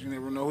 hours. You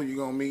never know who you're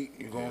going to meet.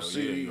 You're going to Hell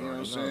see, yeah, you know what I'm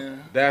already saying?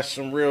 That's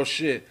some real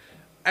shit.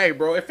 Hey,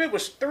 bro, if it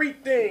was 3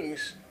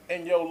 things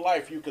in your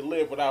life you could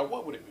live without,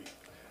 what would it be?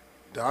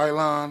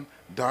 Dylon, and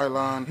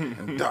Dylon.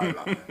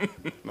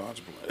 No, I'm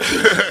just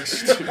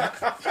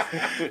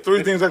playing.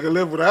 3 things I could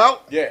live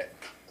without. Yeah.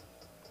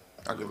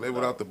 I could live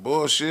without the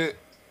bullshit.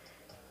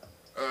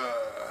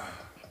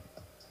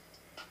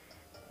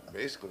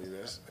 Basically,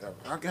 that's.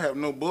 I could have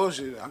no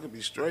bullshit. I could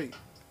be straight.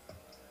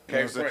 You know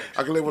what I'm saying? Frank.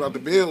 I could live without the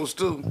bills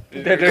too.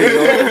 There you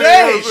go.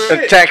 Hey, The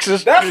shit.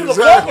 taxes. That's what the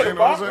Exactly. fuck You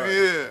know what I'm about.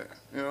 saying? Yeah.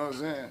 You know what I'm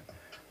saying?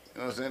 You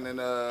know what I'm saying? And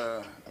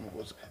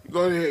go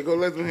ahead, go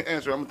let them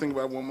answer. I'm gonna think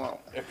about one more.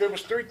 If it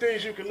was 3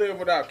 things you could live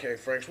without, Kae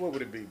Franks, what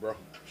would it be, bro?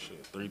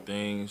 Shit, 3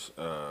 things.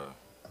 The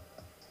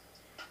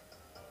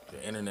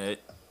internet,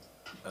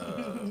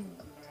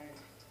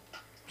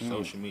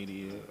 social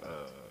media,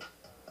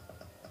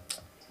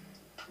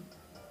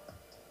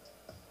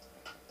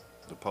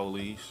 the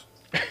police.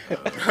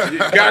 You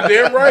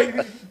goddamn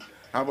right.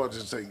 How about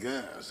just say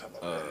guns? How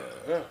about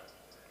that?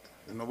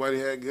 If nobody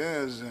had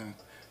guns, and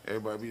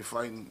everybody be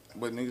fighting,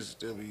 but niggas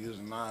still be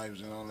using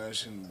knives and all that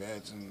shit and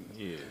bats and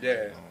Yeah.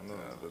 Yeah.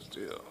 but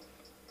still.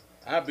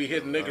 I'd be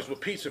hitting niggas with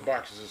pizza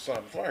boxes or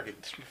something. Fuck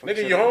it.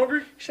 Nigga, you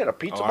hungry? You said a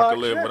pizza Oh, I box?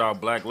 could live without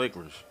black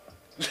licorice.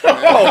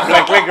 Oh,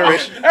 black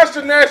licorice. That's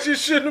the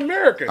nastiest shit in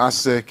America. I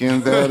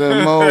second that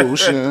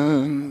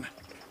emotion.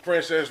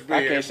 Princess B.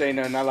 I can't say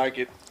nothing. I like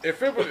it.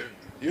 If it was,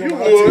 You, you and my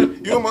would.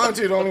 auntie, you and my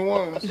auntie the only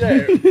ones.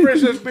 Yeah,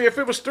 Princess B. If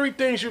it was 3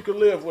 things you could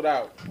live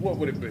without, what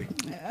would it be?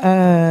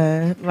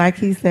 Like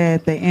he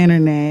said, the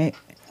internet.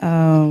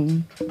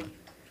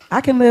 I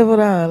can live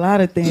without a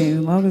lot of things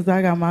as long as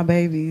I got my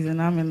babies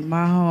and I'm in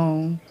my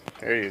home.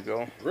 There you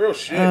go. Real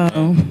shit.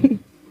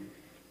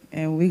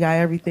 And we got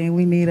everything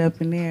we need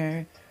up in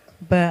there.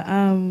 But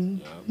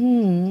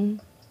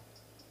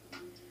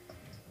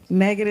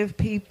negative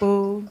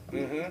people,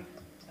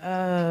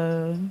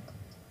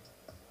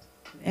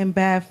 and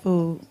bad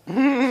food.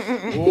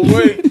 Well,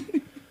 wait.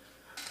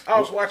 I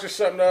was watching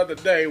something the other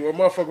day where a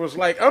motherfucker was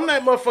like, I'm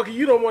that motherfucker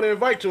you don't want to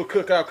invite to a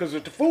cookout because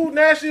if the food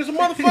nasty as a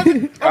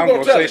motherfucker, I'm gonna going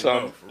to tell say you.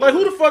 something. Like,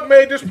 who the fuck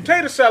made this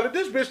potato salad?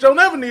 This bitch don't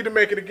ever need to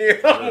make it again.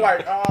 I'm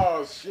like,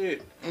 oh,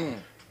 shit.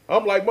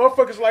 I'm like,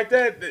 motherfuckers like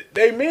that,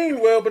 they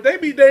mean well, but they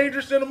be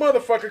dangerous than a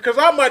motherfucker because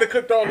I might have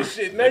cooked all the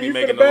shit. Now They be you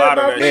making finna a lot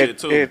of badmouth that me? shit,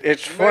 too.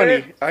 It's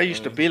funny. I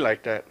used to be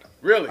like that.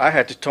 Really? I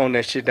had to tone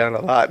that shit down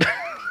a lot.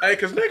 Hey,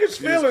 because niggas'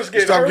 feelings You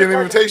get stop hurt. getting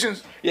Like,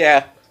 invitations?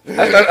 Yeah.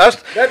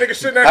 that nigga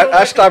sitting there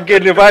I stopped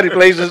getting invited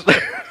places.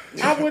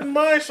 I wouldn't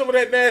mind some of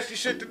that nasty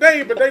shit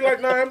today, but they like,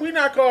 nah, we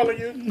not calling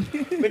you.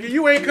 Nigga,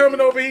 you ain't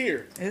coming over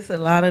here. It's a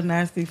lot of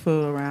nasty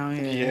food around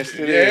here. Yes,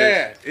 it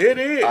is. Yeah, it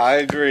is. I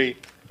agree.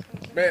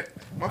 Man,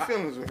 My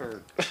feelings are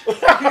hurt.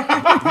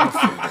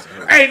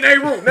 hey,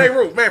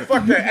 Nehru, man,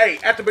 fuck that. Hey,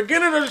 at the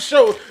beginning of the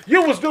show,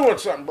 you was doing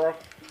something, bro.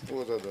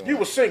 What was I doing? You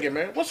was singing,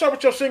 man. What's up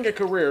with your singing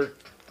career?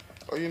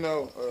 Oh, you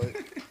know,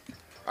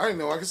 I didn't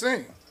know I could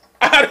sing.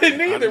 I didn't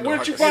either. didn't know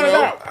Where'd I you could find it You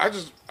know, out? I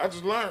just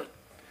learned.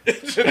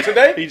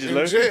 Today? He just In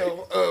learned.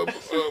 jail,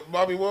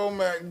 Bobby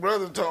Womack's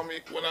brother told me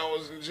when I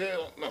was in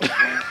jail. No,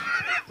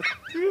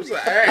 You was an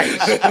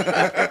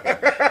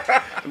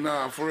ass.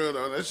 nah, for real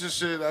though. That's just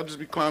shit. I'll just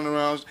be climbing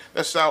around.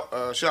 That's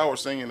shower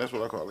singing. That's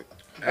what I call it.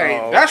 Hey,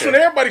 Oh, that's okay.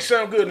 when everybody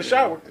sound good in the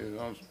shower. You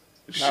know,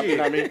 Shit.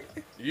 Not me.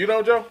 You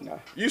know, Joe?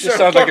 You Just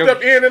sound sounds like fucked a-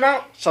 up in and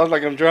out. Sounds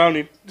like I'm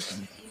drowning.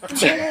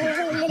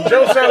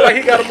 Joe sound like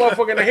he got a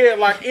motherfucker in the head,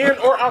 like in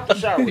or out the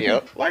shower.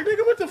 Yep. Like,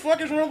 nigga, what the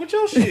fuck is wrong with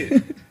your shit?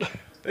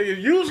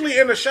 Nigga, usually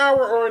in the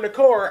shower or in the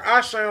car,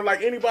 I sound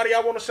like anybody I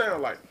want to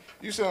sound like.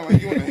 you sound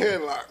like you in a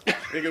headlock.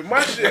 Nigga,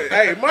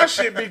 my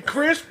shit be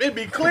crisp. It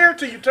be clear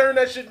till you turn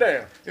that shit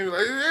down. He was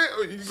like,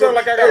 yeah, you Sound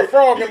like I got a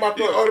frog in my You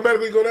throat.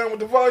 automatically go down with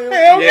the volume.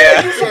 Hell yeah,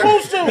 Yeah. you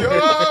supposed to.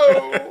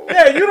 Oh,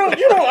 Yeah, you don't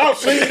out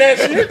sing that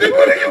shit. Then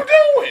what are you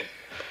doing?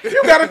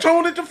 You gotta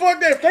tone it the fuck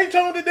down. If they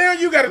toned it down,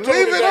 you gotta tone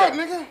leave it it up, down.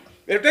 nigga.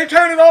 If they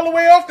turn it all the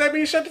way off, that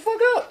means shut the fuck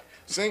up.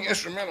 Sing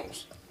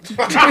instrumentals. Sing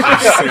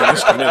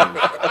instrumental.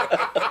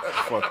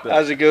 Fuck that.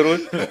 That's a good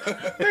one.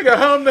 Nigga,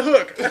 hum the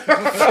hook.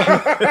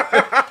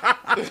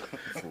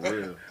 For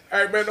real.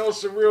 Hey man,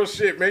 those some real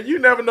shit, man. You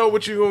never know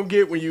what you gonna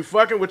get when you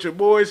fucking with your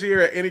boys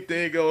here at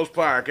Anything Goes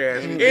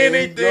Podcast.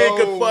 Anything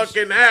could goes.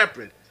 fucking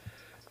happen.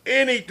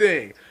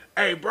 Anything.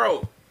 Hey,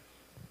 bro.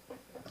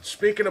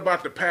 Speaking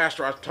about the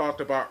pastor I talked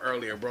about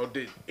earlier, bro,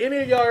 did any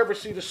of y'all ever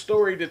see the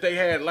story that they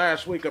had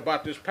last week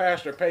about this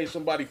pastor paid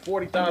somebody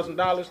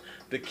 $40,000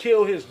 to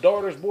kill his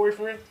daughter's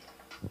boyfriend?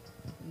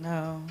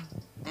 No.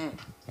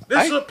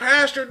 This is a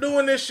pastor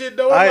doing this shit,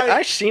 though.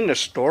 I seen the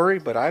story,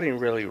 but I didn't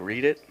really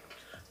read it.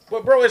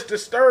 But, bro, it's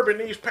disturbing.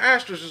 These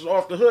pastors is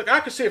off the hook. I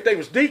could see if they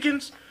was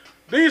deacons.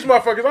 These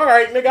motherfuckers, all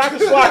right, nigga, I can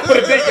slide with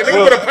a deacon.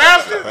 Nigga, with a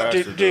pastor?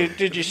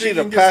 Did you see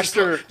the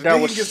pastor that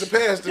was... gets a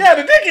pass. Yeah,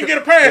 the deacon get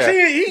a pass.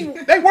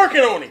 Yeah. They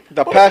working on him.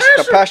 The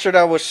pastor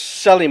that was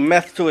selling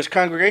meth to his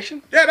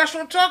congregation? Yeah, that's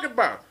what I'm talking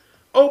about.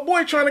 Old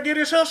boy trying to get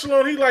his hustle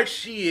on. He like,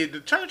 shit,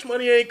 the church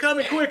money ain't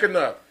coming quick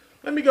enough.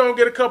 Let me go and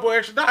get a couple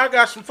extra dollars. I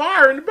got some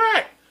fire in the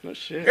back. No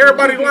shit.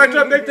 Everybody lined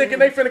up. They thinking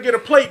they finna get a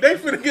plate. They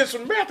finna get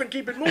some meth and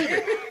keep it moving.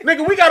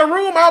 Nigga, we got a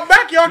room out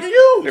back y'all can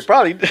use. They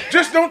probably...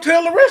 Just don't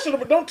tell the rest of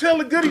them. Don't tell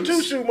the goody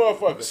two-shoe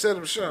motherfuckers. Set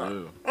up shop.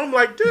 I'm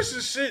like, this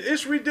is shit.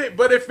 It's ridiculous.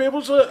 But if it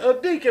was a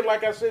deacon,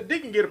 like I said,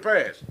 deacon get a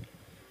pass.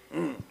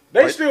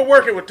 They still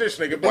working with this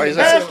nigga. But Why the is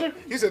that? pastor,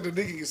 He said the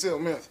deacon can sell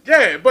meth.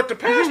 yeah, but the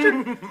pastor,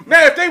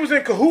 now if they was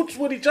in cahoots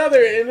with each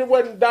other and it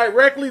wasn't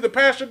directly the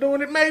pastor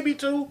doing it, maybe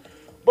too.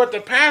 But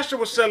the pastor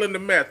was selling the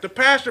meth. The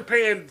pastor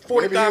paying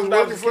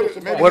 $40,000 for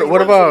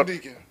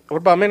it. What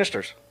about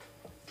ministers?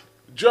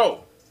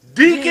 Joe,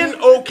 deacon,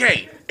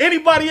 okay.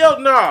 Anybody else?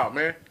 Nah,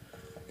 man.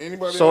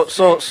 Anybody So what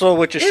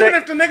you're Even saying?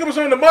 if the nigga was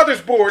on the mother's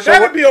board,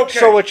 that'd be okay.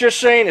 So what you're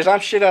saying is I'm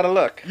shit out of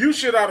luck. You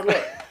shit out of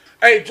luck.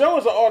 Hey, Joe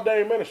is an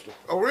all-day minister.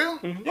 Oh, real?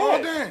 Yeah.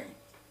 Oh, dang.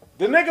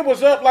 The nigga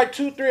was up like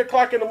 2, 3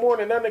 o'clock in the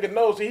morning. That nigga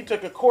knows that he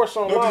took a course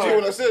online. No, did you hear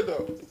what I said,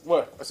 though?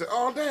 What? I said,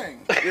 oh,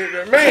 dang.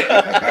 Yeah,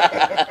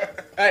 man.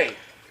 Hey,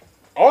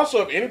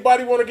 also, if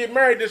anybody want to get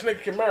married, this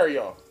nigga can marry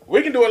y'all.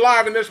 We can do it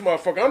live in this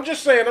motherfucker. I'm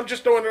just saying. I'm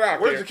just throwing it out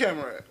Where's the there.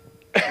 camera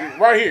at?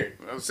 Right here.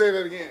 I'll say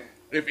that again.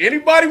 If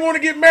anybody want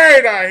to get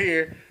married out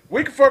here,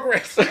 we can fuck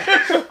around.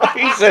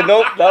 He said,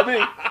 nope, not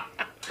me.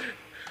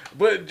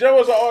 But Joe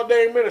is an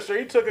all-day minister.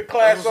 He took a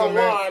class That's what's up,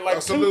 online man. like I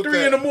 2, salute 3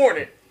 that. in the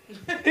morning.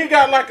 He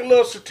got like a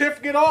little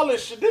certificate, all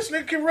this shit. This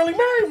nigga can really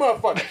marry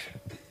motherfuckers.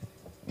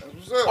 That's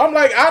what's up. I'm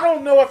like, I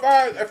don't know if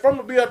I'm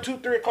gonna be up 2,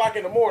 3 o'clock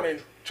in the morning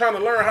trying to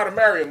learn how to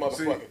marry a See,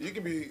 motherfucker. you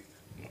can be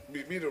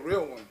the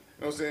real one. You know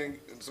what I'm saying?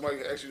 Somebody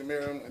can ask you to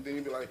marry him, and then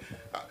you be like,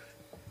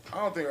 I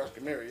don't think I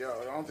can marry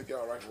y'all. I don't think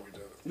y'all right for each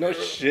other. No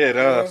shit,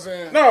 You know what I'm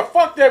saying? No,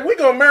 fuck that. We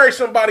gonna marry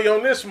somebody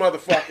on this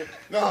motherfucker.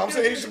 No, I'm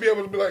saying he should be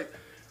able to be like,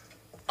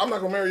 I'm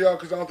not gonna marry y'all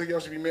because I don't think y'all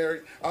should be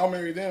married. I'll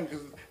marry them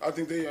because I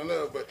think they in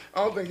love, but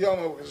I don't think y'all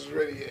motherfuckers is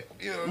ready yet.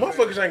 You know what I'm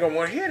saying? Motherfuckers ain't gonna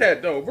want to hear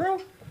that though, bro.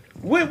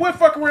 We'll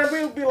fuck around.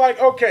 We'll be like,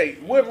 okay,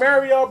 we'll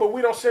marry y'all, but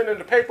we don't send in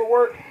the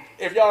paperwork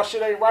if y'all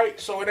shit ain't right,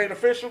 so it ain't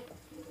official.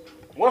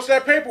 Once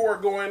that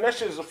paperwork go in, that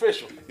shit is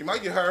official. You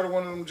might get hired at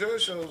one of them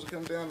judge shows to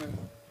come down and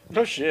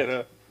No shit,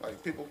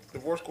 like people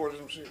divorce court or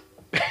some shit.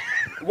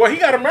 Well, he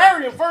got to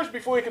marry him first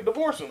before he can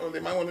divorce him. Or they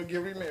might want to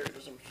get remarried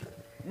or some shit.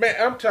 Man,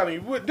 I'm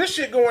telling you, this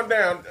shit going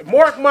down.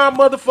 Mark my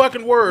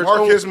motherfucking words.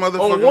 Mark his motherfucking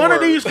On one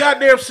of words. these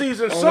goddamn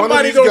seasons, On one of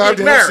somebody these gonna get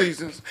goddamn married.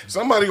 seasons,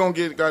 somebody gonna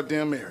get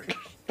goddamn married.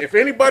 If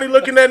anybody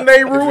looking at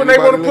Nehru and they anybody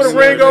want to put a listening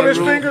ring to on his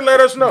Nehru. finger, let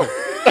us know.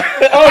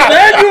 Oh,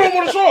 man, you don't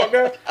want to talk,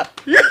 man.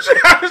 You see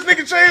how this nigga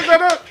changed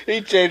that up?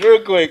 He changed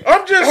real quick.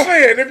 I'm just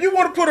saying, if you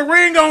want to put a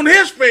ring on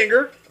his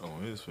finger, On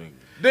his finger.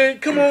 then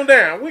come on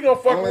down. We gonna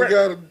fuck Only around.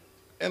 got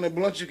and a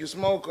blunt you can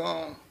smoke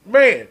on.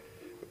 Man,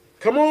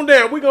 come on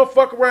down. We gonna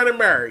fuck around and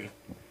marry.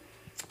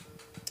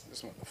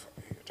 This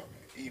motherfucker here talking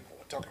evil,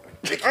 talking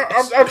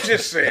ridiculous. I'm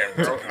just saying,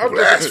 bro. I'm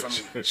just,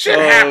 Blasphemy. shit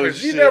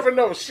happens. You shit. never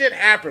know. Shit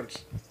happens.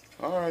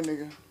 All right,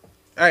 nigga.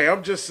 Hey,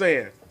 I'm just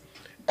saying.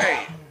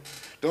 Hey,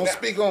 Don't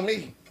speak on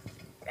me.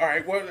 all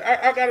right. Well,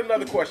 I got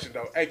another question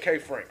though. Hey,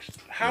 Kae Frank,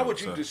 how would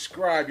what's you up?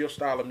 describe your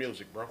style of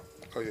music, bro?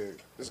 Oh yeah,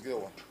 this is a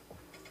good one.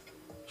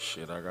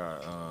 Shit, I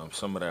got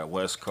some of that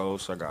West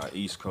Coast. I got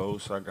East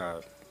Coast. I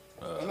got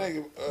That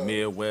nigga,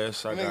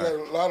 Midwest. I that nigga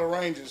got got a lot of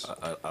ranges.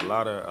 a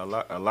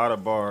lot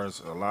of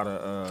bars. A lot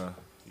of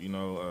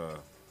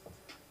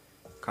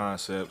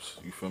concepts.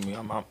 You feel me?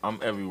 I'm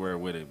everywhere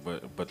with it.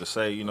 But to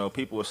say,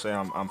 people would say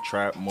I'm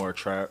trap, more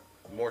trap.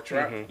 More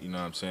trap. You know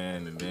what I'm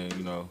saying? And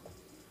then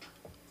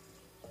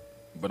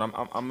but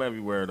I'm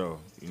everywhere though.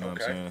 You know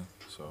what I'm Okay. saying?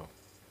 So.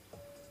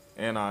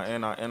 And I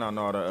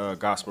know the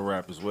gospel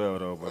rap as well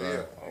though. But Oh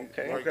yeah,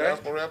 Okay. Like Okay.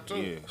 gospel rap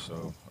too. yeah,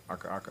 so I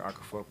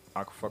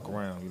could fuck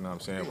around, you know what I'm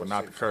saying? But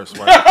not to curse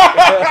right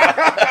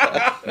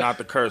not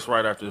to curse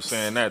right after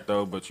saying that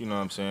though, but you know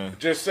what I'm saying?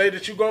 Just say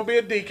that you gonna be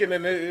a deacon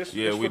and it's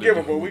Yeah, we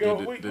forgivable. the We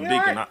deacon.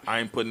 all right. I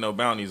ain't putting no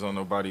bounties on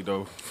nobody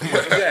though.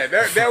 Yeah,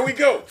 there we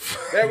go.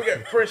 There we go.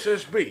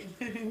 Princess B,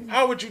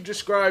 how would you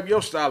describe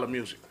your style of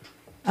music?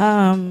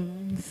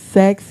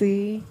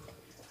 Sexy.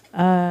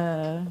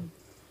 I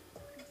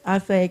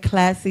say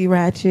classy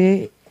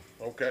ratchet.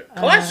 Okay,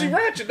 classy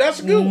ratchet. That's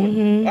a good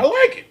one. I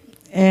like it.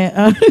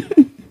 And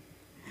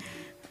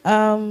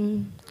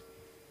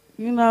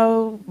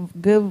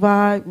good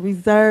vibe,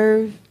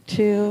 reserved,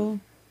 chill,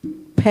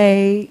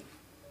 paid,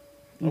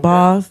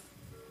 boss.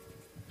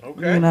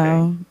 Okay.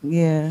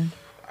 Yeah.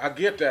 I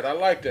get that. I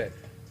like that.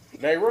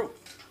 Nehru,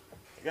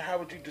 How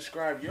would you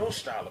describe your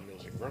style of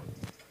music, bro?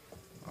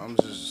 I'm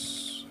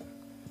just,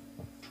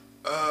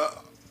 I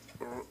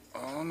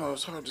don't know.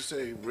 It's hard to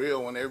say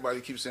real when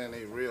everybody keeps saying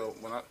they real.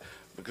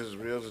 Because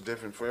real is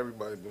different for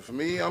everybody. But for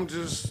me, I'm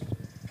just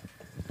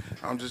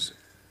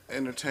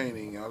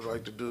entertaining. I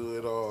like to do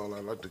it all. I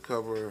like to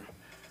cover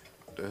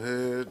the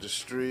hood, the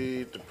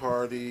street, the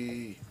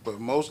party. But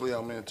mostly,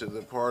 I'm into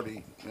the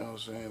party. You know what I'm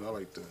saying? I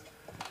like to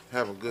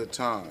have a good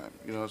time.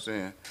 You know what I'm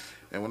saying?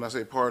 And when I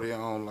say party, I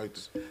don't like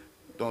to.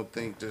 Don't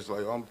think just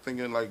like I'm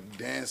thinking like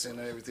dancing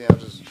and everything. I'm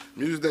just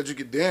music that you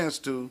can dance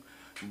to,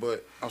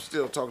 but I'm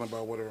still talking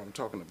about whatever I'm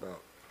talking about.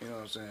 You know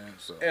what I'm saying?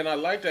 So And I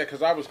like that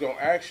because I was gonna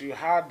ask you,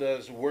 how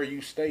does where you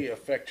stay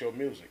affect your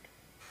music,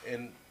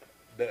 and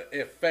the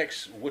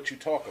affects what you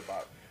talk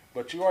about?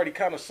 But you already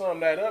kind of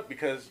summed that up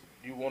because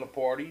you want to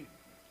party,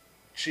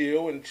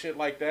 chill, and shit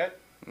like that.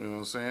 you know what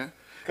I'm saying?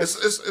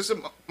 It's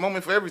a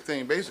moment for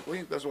everything,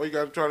 basically. That's why you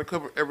got to try to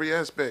cover every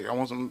aspect. I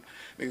want some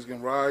niggas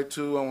can ride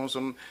too. I want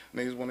some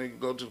niggas when they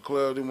go to the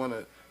club, they want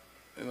to,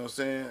 you know what I'm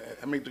saying,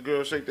 make the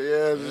girls shake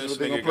their asses. This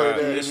They gonna nigga play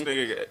got, that. this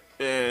nigga,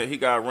 yeah, he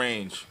got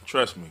range.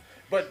 Trust me.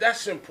 But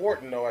that's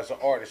important though, as an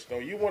artist though.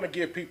 You want to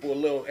give people a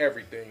little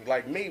everything.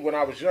 Like me, when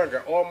I was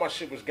younger, all my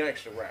shit was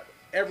gangster rap.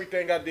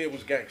 Everything I did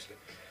was gangster.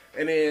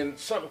 And then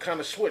something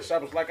kind of switched. I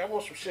was like, I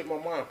want some shit my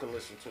mom could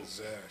listen to.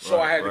 Exactly. So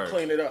I had Right. to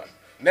clean it up.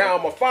 Now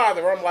I'm a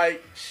father. I'm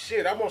like,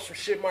 shit, I want some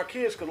shit my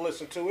kids could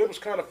listen to. It was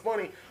kind of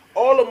funny.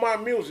 All of my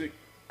music,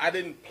 I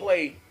didn't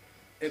play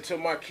until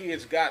my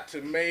kids got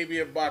to maybe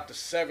about the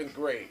 7th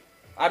grade.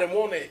 I didn't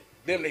want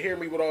them to hear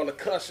me with all the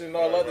cussing and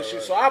all other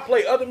shit. So I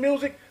play other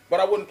music, but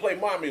I wouldn't play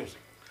my music.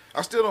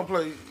 I still don't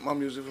play my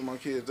music for my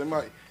kids. They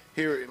might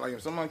hear it. Like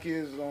if some of my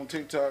kids is on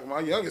TikTok, my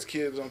youngest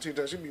kid is on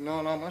TikTok, she be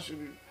knowing all my shit.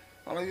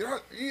 I'm like,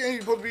 you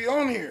ain't supposed to be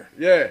on here.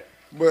 Yeah.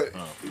 But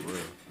Oh, for real.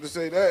 to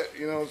say that,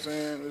 you know what I'm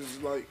saying,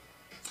 it's like,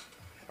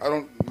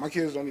 my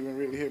kids don't even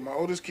really hear. My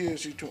oldest kid,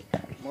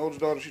 my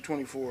oldest daughter, she's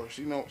 24.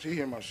 She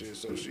hear my shit,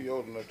 so she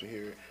old enough to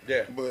hear it.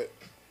 Yeah. But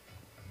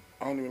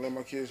I don't even let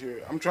my kids hear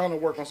it. I'm trying to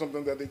work on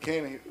something that they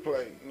can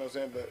play, you know what I'm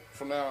saying? But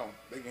for now,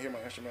 they can hear my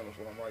instrumentals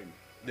when I'm writing.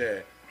 Yeah.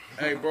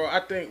 Hey, bro, I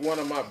think one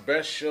of my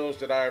best shows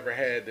that I ever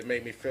had that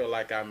made me feel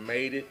like I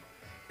made it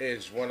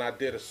is when I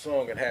did a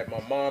song and had my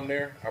mom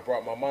there. I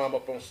brought my mom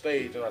up on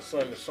stage and I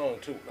sung the song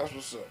too. That's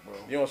what's up, bro.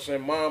 You know what I'm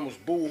saying? Mom was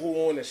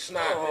boo-hooing and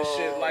snotting and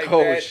shit like Oh,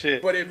 that.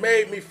 shit. But it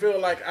made me feel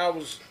like I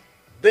was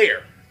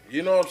there.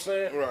 You know what I'm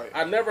saying? Right.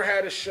 I never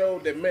had a show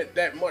that meant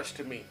that much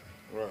to me.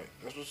 Right.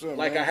 That's what's up,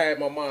 Like man. I had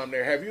my mom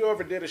there. Have you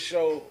ever did a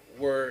show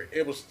where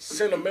it was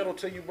sentimental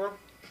to you, bro?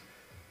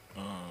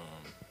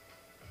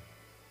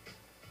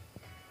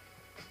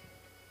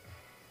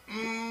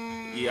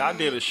 Yeah, I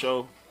did a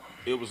show.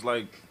 It was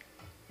like,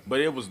 but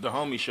it was the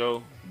homie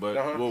show. But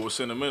what was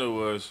sentimental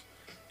was,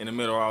 in the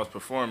middle I was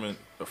performing,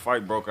 a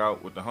fight broke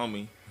out with the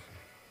homie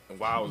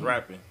while I was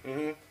rapping.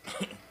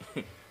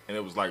 And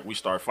it was like we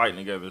started fighting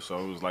together. So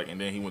it was like, and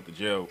then he went to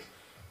jail,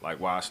 like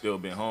while I still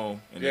been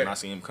home. And then Yeah. I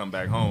seen him come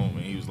back home,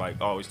 and he was like,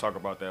 always talk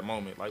about that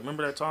moment. Like,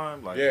 remember that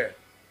time? Like, Yeah.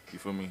 you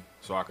feel me?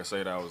 So I could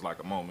say that was like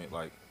a moment.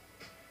 Like,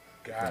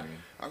 Got it.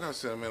 I got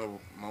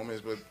sentimental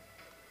moments, but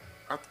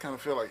I kind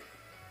of feel like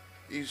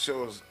each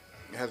show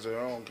has their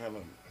own kind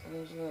of. You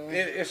know what I'm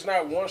saying? It's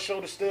not one show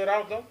that stood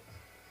out, though?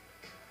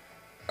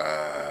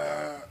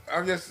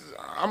 I guess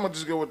I'm gonna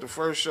just go with the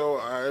first show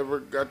I ever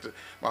got to.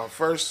 My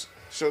first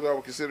show that I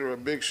would consider a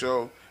big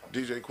show.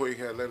 DJ Quick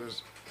had let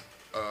us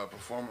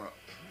perform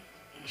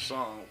a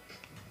song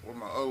with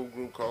my old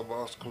group called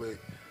Boss Click.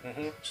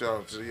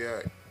 Shout out to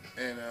Yak,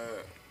 and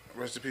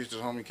rest in peace to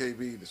the homie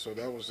KB. So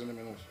that was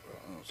sentimental.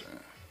 You know what I'm saying?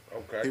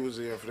 Okay. He was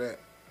there for that.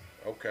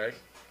 Okay.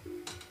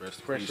 rest in peace,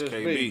 Princess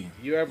KB. B,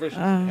 you ever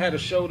had a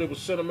show that was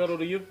sentimental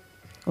to you?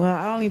 Well,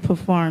 I only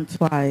performed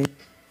twice.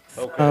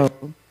 Okay.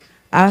 So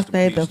I Rest in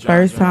stayed the peace,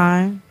 first John John.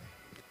 time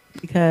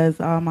because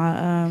all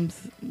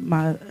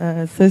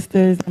my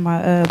sisters and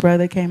my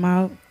brother came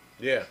out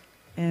Yeah.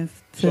 and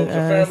So it was a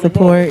to family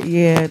support. moment.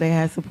 Yeah, they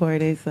had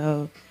supported.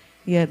 So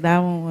yeah, that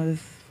one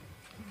was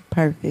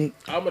perfect.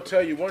 I'm going to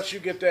tell you, once you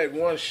get that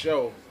one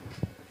show,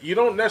 you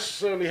don't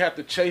necessarily have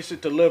to chase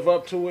it to live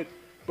up to it,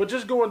 but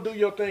just go and do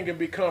your thing and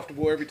be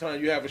comfortable every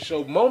time you have a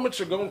show. Moments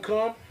are going to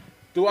come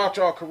throughout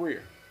your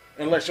career,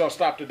 unless y'all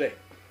stop today.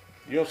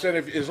 You know what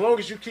I'm saying? As long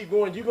as you keep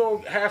going, you're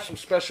going to have some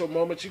special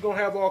moments. You're going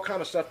to have all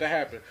kind of stuff to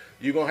happen.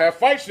 You're going to have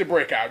fights to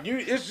break out.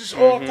 It's just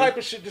all type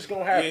of shit that's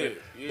going to happen.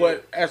 Yeah.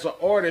 But as an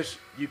artist,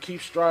 you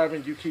keep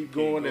striving, you keep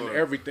going, and going.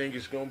 everything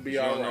is going to be You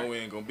all don't know right. we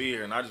ain't gonna be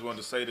here, and I just wanted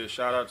to say this.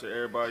 Shout out to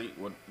everybody.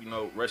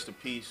 Rest in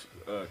peace,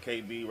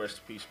 KB. Rest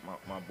in peace,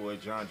 my boy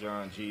John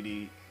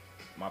GD,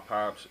 my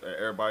pops.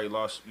 Everybody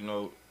lost,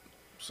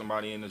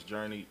 somebody in this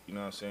journey. You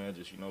know what I'm saying?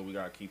 Just we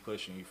gotta keep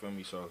pushing. You feel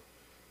me? So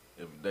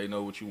if they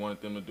know what you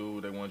wanted them to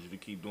do, they want you to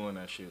keep doing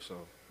that shit. So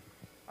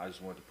I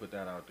just wanted to put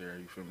that out there.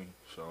 You feel me?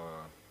 So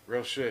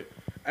Real shit.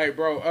 Hey,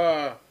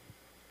 bro,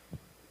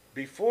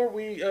 before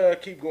we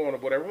keep going or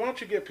whatever, why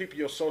don't you give people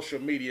your social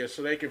media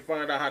so they can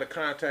find out how to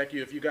contact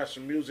you if you got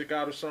some music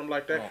out or something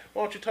like that? Oh.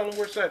 Why don't you tell them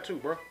where it's at too,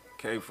 bro?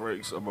 Kae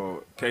Frank's. I'm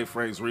on Kae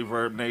Frank's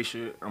Reverb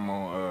Nation. I'm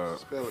on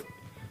Spell it.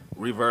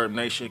 Reverb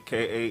Nation.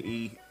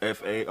 KAEFRANKS.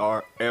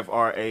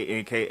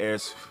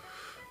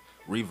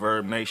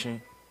 Reverb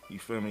Nation. You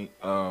feel me?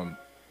 I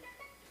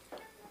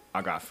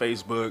got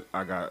Facebook.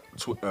 I got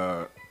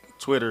Twitter.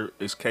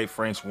 It's Kae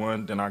Franks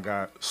 1. Then I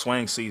got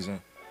Swang Season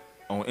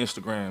on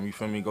Instagram. You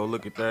feel me? Go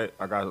look at that.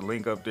 I got a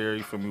link up there.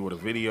 You feel me? With a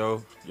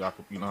video. Y'all,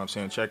 you know what I'm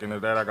saying? Check into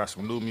that. I got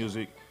some new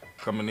music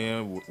coming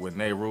in with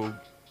Nehru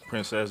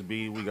Princess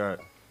B. We got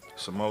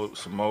some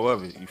more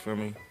of it. You feel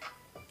me?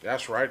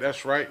 That's right.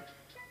 That's right.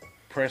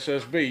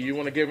 Princess B, you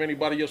want to give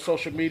anybody your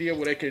social media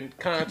where they can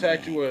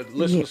contact you or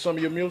listen to some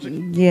of your music?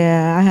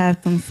 Yeah, I have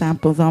some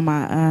samples on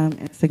my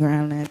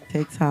Instagram and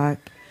TikTok.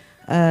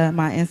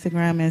 My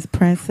Instagram is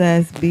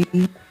Princess B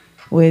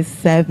with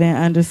 7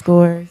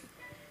 underscores.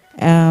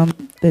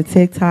 The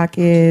TikTok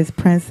is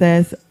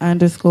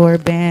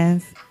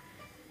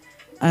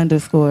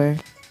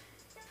Princess_bands_.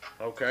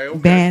 Okay.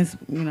 Bands,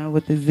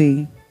 with the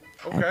Z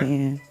at the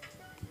end.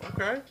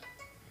 Okay.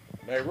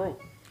 Nehru.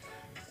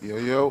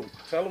 Yo.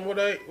 Tell them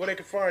where they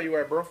can find you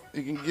at, bro.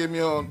 You can get me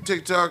on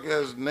TikTok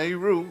as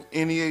Nehru,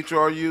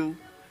 Nehru,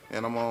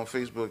 and I'm on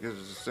Facebook as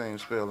the same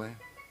spelling.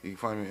 You can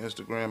find me on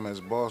Instagram as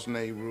Boss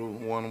Nehru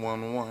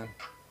 111.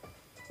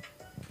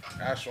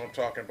 That's what I'm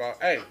talking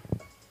about. Hey,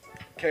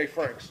 Kae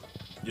Franks.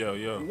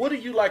 Yo. What do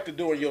you like to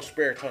do in your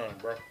spare time,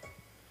 bro?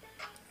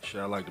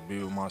 Shit, I like to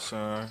be with my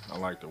son. I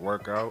like to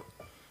work out.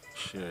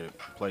 Shit,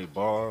 play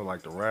ball.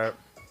 Like to rap.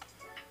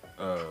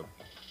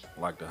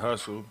 Like to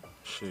hustle.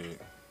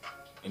 Shit.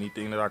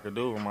 Anything that I could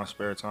do in my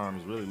spare time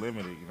is really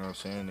limited, you know what I'm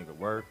saying? Nigga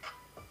work,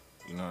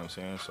 you know what I'm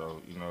saying?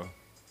 So,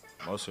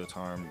 most of the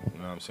time, you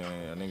know what I'm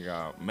saying, a nigga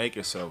gotta make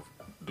himself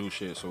do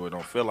shit so it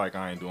don't feel like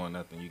I ain't doing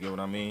nothing, you get what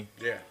I mean?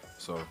 Yeah.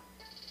 So,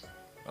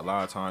 a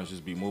lot of times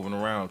just be moving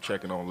around,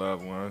 checking on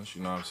loved ones,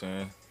 you know what I'm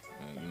saying?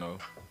 And,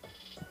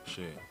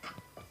 shit,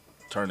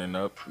 turning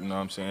up, you know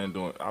what I'm saying?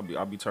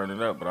 I'll be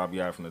turning up, but I'll be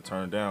having to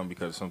turn down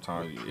because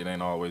sometimes it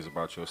ain't always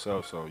about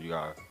yourself, so you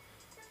gotta,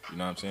 you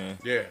know what I'm saying?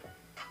 Yeah.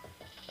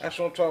 That's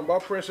what I'm talking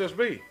about, Princess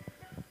B.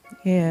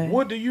 Yeah.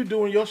 What do you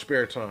do in your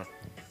spare time?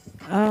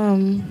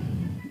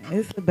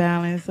 It's a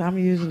balance. I'm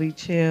usually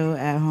chill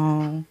at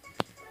home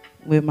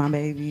with my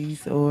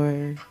babies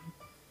or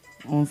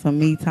on some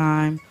me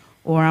time,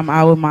 or I'm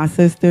out with my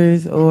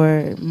sisters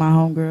or my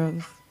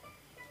homegirls.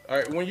 All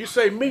right, when you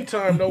say me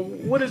time, though,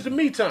 what is the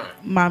me time?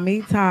 My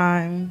me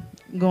time,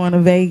 going to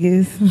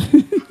Vegas.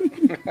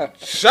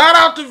 Shout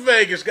out to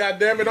Vegas,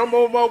 goddammit. I'm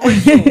on my way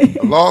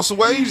soon. Lost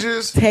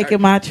wages.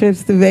 Taking my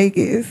trips to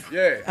Vegas.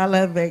 Yeah. I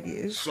love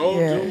Vegas. So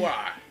do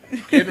I.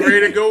 Getting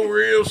ready to go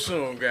real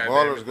soon,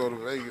 Ballers goddammit. go to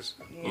Vegas.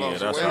 Yeah, Lost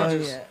that's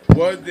wages.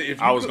 What if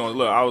you I was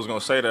gonna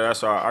say that.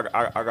 That's why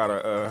I got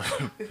a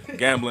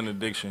gambling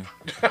addiction.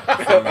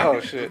 Oh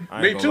shit. I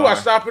ain't Me gonna too. lie. I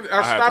stop in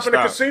had to the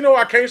stop. casino.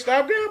 I can't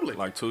stop gambling.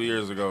 Like 2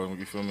 years ago.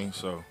 You feel me?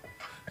 So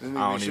This I nigga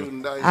don't be even-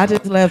 shooting dice. I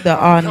just love the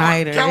all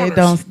nighter.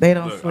 Counters. They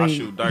don't look, I sleep.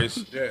 shoot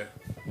dice, Yeah.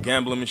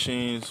 gambling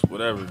machines,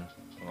 whatever.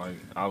 Like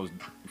I was,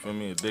 you feel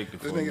me, addicted.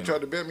 This for a nigga minute.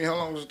 tried to bet me how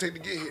long does it take to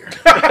get here.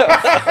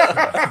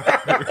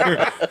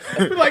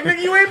 Like,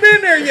 nigga, you ain't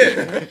been there yet.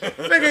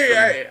 Nigga,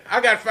 hey,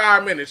 I got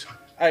 5 minutes.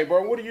 Hey,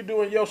 bro, what do you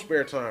do in your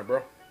spare time,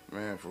 bro?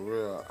 Man, for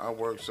real, I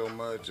work so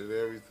much at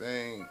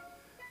everything.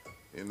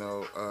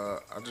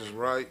 I just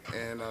write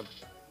and I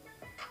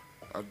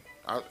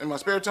in my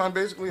spare time,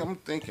 basically, I'm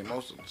thinking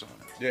most of the time.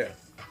 Yeah.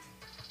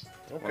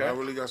 When I Okay.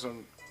 really got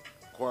some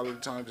quality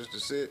time just to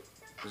sit,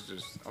 it's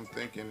just I'm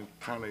thinking,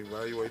 trying to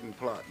evaluate and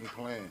plot and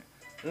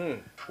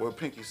plan. What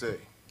Pinky say?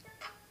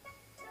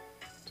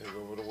 Take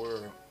over the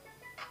world.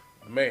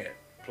 Man,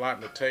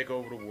 plotting to take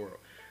over the world.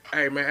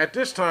 Hey, man, at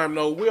this time,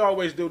 though, we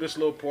always do this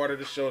little part of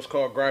the show. It's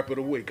called Gripe of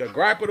the Week. A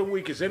gripe of the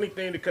week is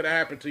anything that could have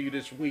happened to you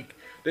this week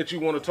that you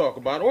want to talk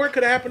about, or it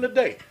could have happened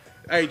today.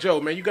 Hey,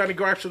 Joe, man, you got any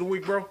gripes of the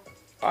week, bro?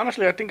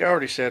 Honestly, I think I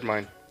already said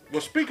mine.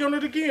 Well, speak on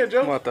it again,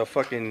 Joe. About the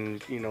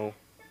fucking,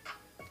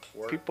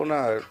 people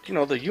not,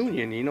 the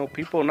union,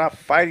 people not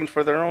fighting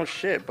for their own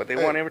shit, but they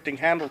want everything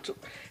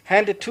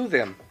handed to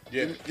them.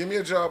 Yeah. Give me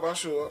a job, I'll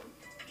show up.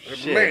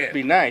 Shit, Man.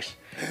 be nice.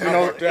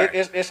 How about that?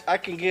 It's I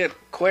can get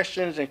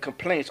questions and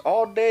complaints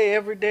all day,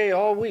 every day,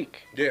 all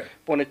week. Yeah.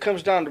 When it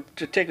comes down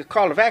to take a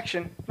call of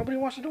action, nobody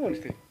wants to do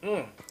anything.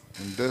 And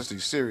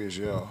Dusty's serious,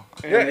 y'all.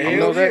 And Yeah, you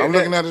know hell I'm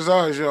looking at his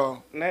eyes,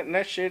 y'all.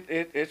 that shit,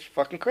 it's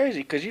fucking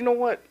crazy. Because you know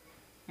what?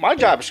 My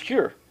job is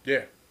secure.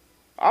 Yeah.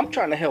 I'm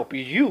trying to help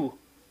you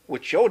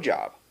with your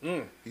job.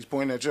 He's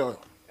pointing at y'all.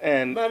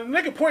 And Now, the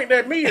nigga pointing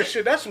at me and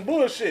shit, that's some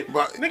bullshit.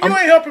 But Nigga, you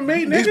ain't helping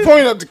me, nigga.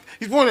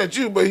 He's pointing at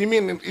you, but he's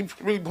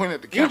really pointing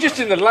at the you camera. just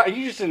in the line.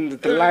 You just in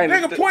the line.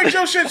 Nigga, point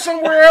your shit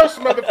somewhere else,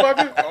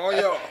 motherfucker. Oh,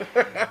 y'all.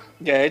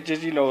 Yeah, it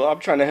just I'm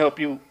trying to help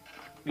you,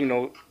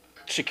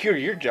 secure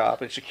your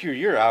job and secure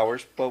your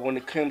hours. But when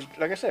it comes,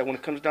 like I said, when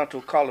it comes down to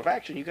a call of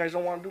action, you guys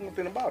don't want to do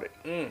nothing about it.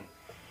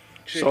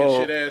 Chicken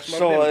shit ass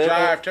motherfucker.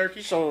 Jive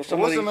turkey. So What's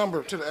somebody, the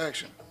number to the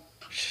action?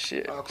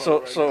 shit. I'll call it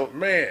right So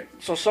Man,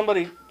 so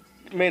somebody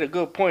made a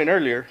good point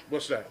earlier.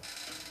 what's that?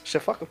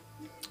 Said fuck 'em.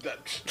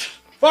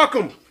 Fuck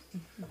him.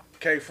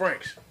 Kae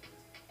Franks.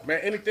 Man,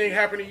 anything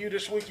happened to you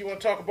this week you want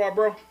to talk about,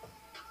 bro?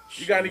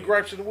 You got any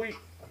gripes of the week?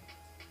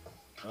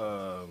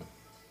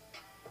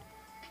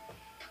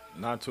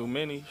 Not too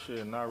many.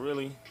 Shit, not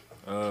really.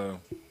 I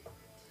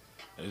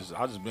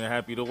just been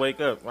happy to wake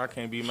up. I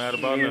can't be mad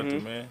about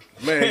nothing, man.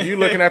 Man, you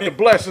looking at the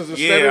blessings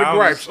instead of the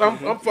gripes. I'm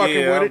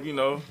fucking with it. You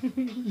know.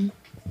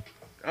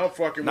 I'm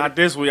fucking Not with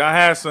this week. I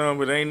had some,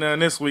 but ain't none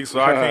this week, so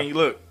I can't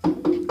look.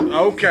 it.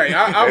 Okay,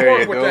 I There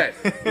work you with go.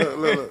 that.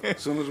 Look. As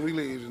soon as we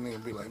leave, this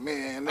nigga be like,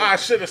 man. I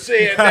should have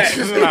said that.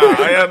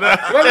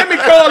 Nah, Well, let me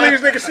call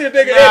these niggas, see if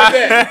they can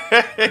edit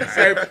that.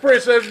 Hey,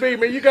 Princess B,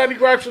 man, you got any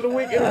gripes of the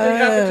week? Anything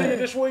happened to you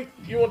this week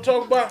you want to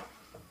talk about?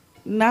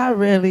 Not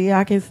really.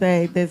 I can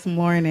say this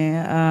morning,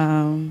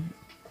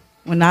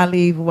 when I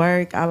leave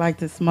work, I like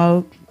to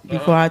smoke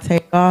before I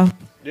take off.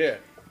 Yeah.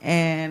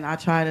 And I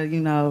try to,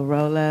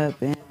 roll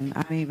up, and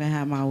I didn't even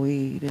have my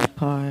weed in the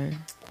car.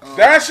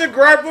 That's a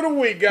gripe of the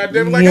week,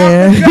 goddamn. Like,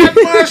 Yeah. I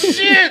forgot my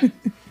shit.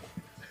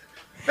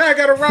 Now I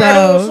got to ride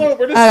home So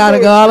sober. This I is gotta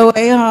good. go all the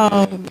way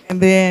home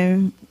and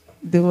then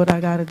do what I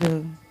gotta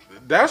do.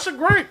 That's a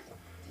gripe.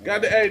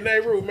 Got the, hey,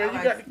 Nehru, man,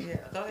 you got... Yeah,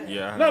 go ahead.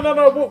 Yeah. No,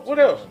 what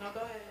else? No, go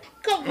ahead.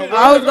 Come on,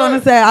 I was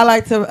gonna say I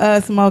like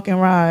to smoke and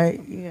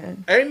ride. Yeah.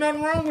 Ain't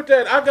nothing wrong with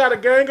that. I got a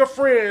gang of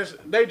friends.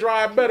 They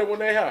drive better when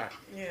they high.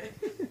 Yeah.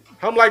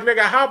 I'm like,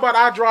 nigga, how about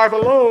I drive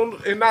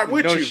alone and not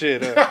with No you?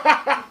 shit.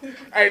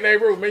 Hey,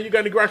 Nehru, man, you got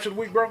any gripes of the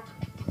week, bro?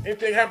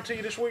 Anything happened to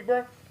you this week,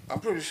 bro? I'm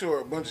pretty sure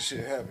a bunch of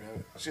shit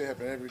happened. Shit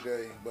happen every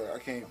day, but I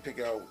can't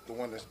pick out the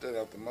one that stood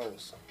out the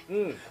most.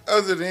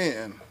 Other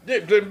than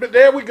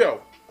There we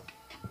go.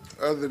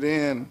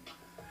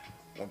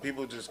 When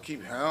people just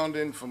keep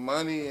hounding for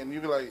money, and you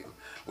be like,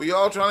 we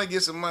all trying to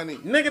get some money.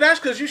 Nigga, that's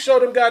because you show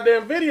them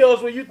goddamn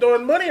videos where you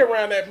throwing money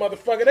around that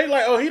motherfucker. They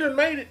like, oh, he done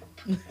made it.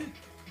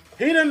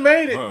 He done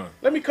made it.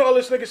 Let me call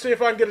this nigga, see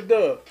if I can get a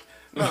dub.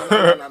 No.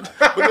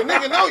 But the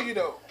nigga know you,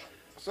 though.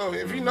 So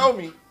if you know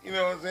me, you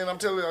know what I'm saying? I'm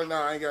telling you, like,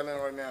 nah, I ain't got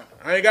nothing right now.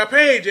 I ain't got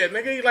paid yet,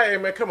 nigga. He like, hey,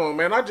 man, come on,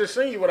 man. I just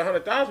seen you with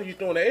 100,000 you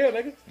threw in the air,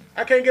 nigga.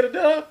 I can't get a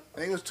dub. I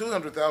think it was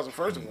 200,000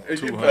 first of all. But,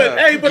 200.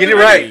 hey, but Get the it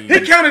nigga, right.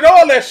 He counted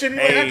all that shit. He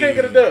like, I can't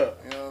get a dub.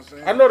 You know what I'm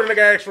saying? I know the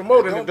nigga asked for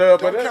more than a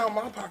dub, but don't count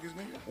my pockets,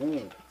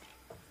 nigga.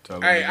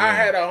 hey, I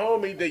had a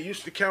homie that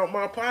used to count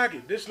my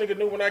pocket. This nigga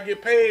knew when I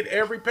get paid,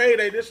 every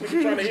payday, this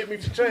nigga trying to hit me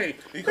for change.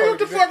 He Man, what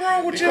the fuck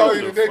wrong with He called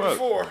you you? the day Fuck?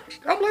 before.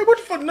 I'm like, what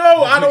the fuck?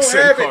 No, I don't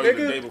Said have call it,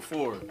 you the day nigga.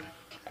 before.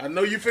 I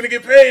know you finna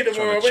get paid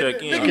tomorrow. Tryna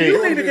check in. Nigga,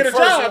 you need to get a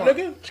First job, one.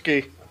 nigga.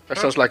 Ski. That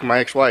sounds like my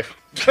ex-wife.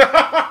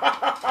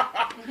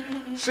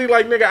 See,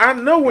 like, nigga, I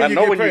know when I you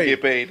know get when paid. you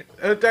get paid.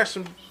 That's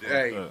some,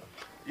 hey.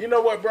 You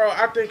know what, bro?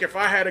 I think if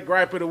I had a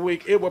gripe of the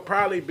week, it would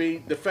probably be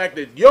the fact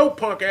that your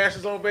punk ass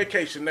is on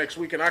vacation next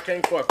week and I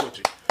can't fuck with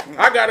you.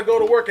 I gotta go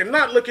to work and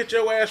not look at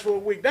your ass for a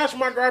week. That's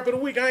my gripe of the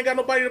week. I ain't got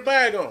nobody to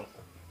bag on.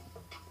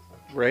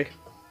 Ray.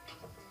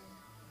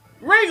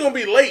 Ray gonna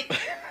be late.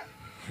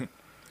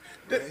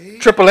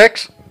 Triple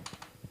X.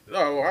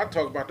 Oh, well, I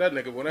talk about that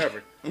nigga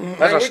whenever. Man,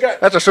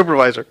 That's a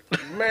supervisor.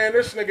 man,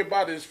 this nigga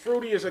about as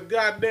fruity as a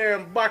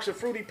goddamn box of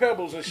Fruity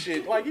Pebbles and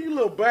shit. Like, you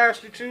little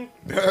bastard, you.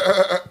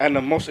 And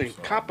the most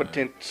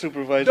incompetent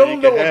supervisor Don't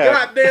you know can a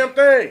have. goddamn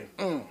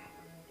thing.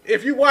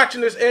 If you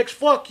watching this X,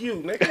 fuck you,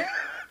 nigga.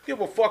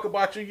 Give a fuck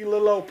about you, you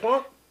little old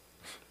punk.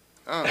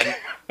 I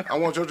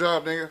want your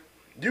job, nigga.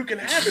 You can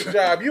have his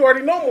job. You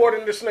already know more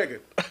than this nigga.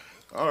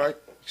 All right.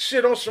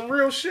 Shit on some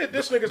real shit.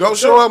 This nigga's Don't a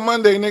show dumb, up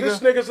Monday, nigga. This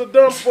nigga's a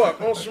dumb fuck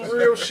on some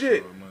real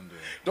shit.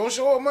 Don't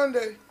show up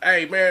Monday.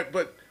 Hey, man,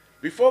 but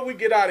before we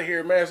get out of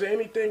here, man, is there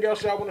anything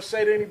else y'all want to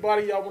say to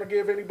anybody? Y'all want to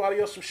give anybody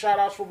else some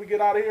shout-outs before we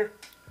get out of here?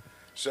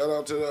 Shout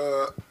out to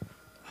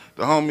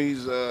the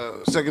homies,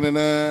 Second and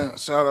Nine.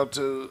 Shout out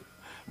to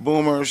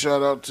Boomer.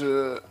 Shout out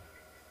to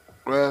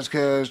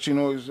Razzcast,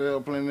 Chino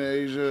Excel, Planet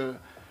Asia,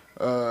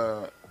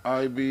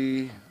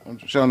 IB. I'm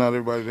shouting out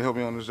everybody to help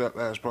me on this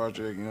last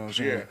project, you know what I'm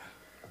saying? Yeah.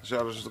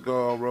 Shout out to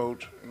Cigar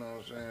Roach, you know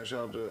what I'm saying?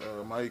 Shout out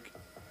to Mike.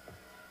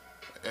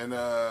 And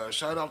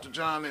shout out to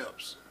John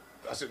Epps.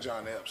 I said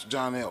John Epps.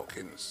 John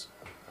Elkins.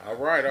 All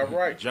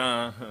right.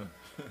 John.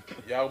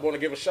 Y'all want to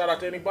give a shout-out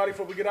to anybody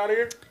before we get out of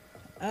here?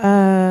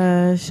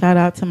 Shout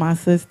out to my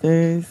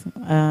sisters,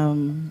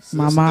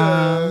 my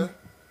mom.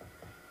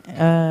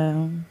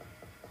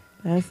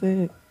 That's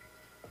it.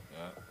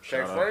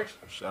 Kae Frank?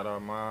 Shout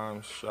out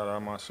mom. Shout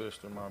out my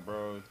sister, my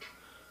bro.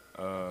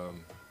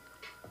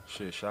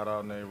 Shout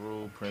out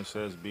Nehru,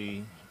 Princess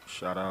B.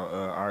 Shout out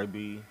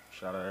IB.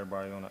 Shout out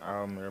everybody on the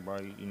album.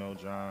 Everybody,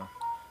 John.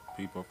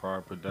 People,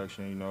 Power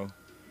Production,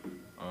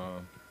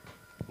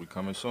 we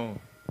coming soon.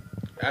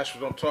 That's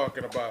what I'm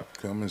talking about.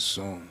 Coming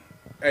soon.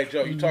 Hey,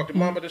 Joe, you talked to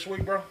Mama this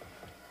week, bro?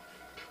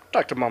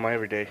 Talk to Mama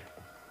every day.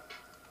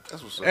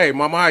 That's what's up. Hey,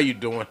 Mama, how you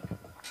doing?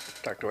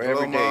 Talk to her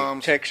Hello, every day.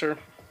 moms. Text her.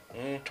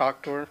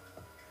 Talk to her.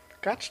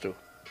 Gots to.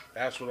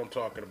 That's what I'm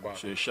talking about.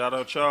 Shit, shout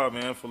out y'all,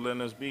 man, for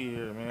letting us be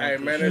here, man. Hey,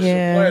 man, Appreciate it's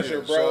Yeah. a pleasure,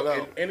 Yeah, bro. shout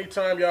And out.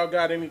 anytime y'all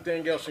got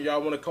anything else and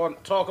y'all want to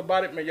talk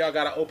about it, man, y'all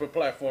got an open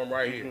platform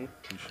right here.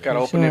 Got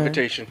an open Sure.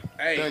 invitation.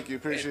 Hey, Thank you,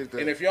 appreciate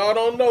that. And if y'all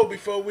don't know,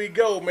 before we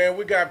go, man,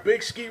 we got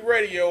Big Ski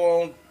Radio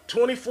on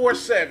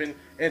 24/7,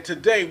 And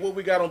today, what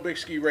we got on Big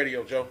Ski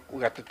Radio, Joe?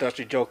 We got the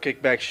Dusty Joe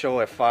Kickback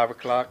Show at 5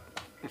 o'clock.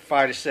 From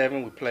 5 to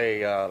 7, we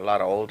play a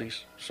lot of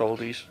oldies,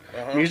 soldies.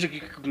 Music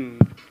you can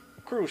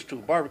cruise to,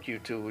 barbecue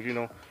to, you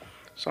know.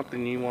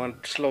 Something you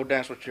want to slow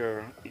dance with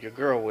your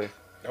girl with.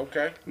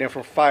 Okay. Then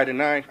from 7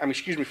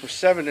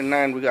 to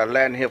 9, we got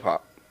Latin hip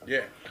hop.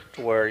 Yeah.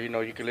 To where, you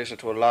know, you can listen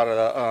to a lot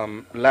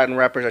of the Latin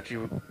rappers that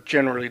you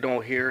generally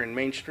don't hear in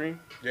mainstream.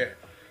 Yeah.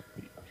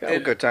 Have a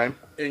good time.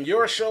 And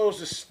your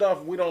shows is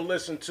stuff we don't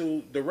listen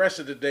to the rest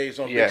of the days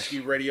on Big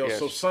Ski Radio. Yes.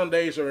 So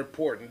Sundays are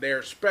important.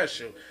 They're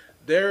special.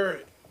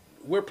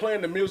 We're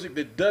playing the music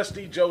that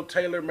Dusty Joe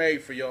Taylor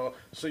made for y'all.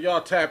 So y'all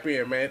tap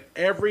in, man.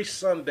 Every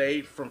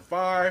Sunday from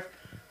 5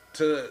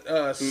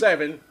 to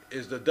 7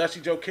 is the Dusty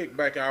Joe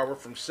Kickback Hour.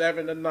 From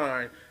 7 to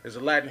 9 is the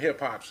Latin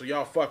hip hop. So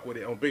y'all fuck with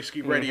it on Big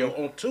Ski Radio.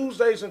 On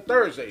Tuesdays and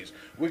Thursdays,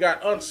 we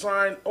got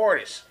unsigned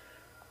artists.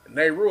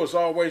 Nehru is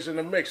always in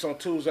the mix on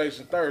Tuesdays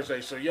and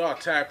Thursdays, so y'all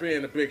tap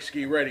in to Big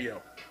Ski Radio.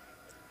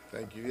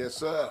 Thank you. Yes,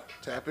 sir.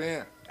 Tap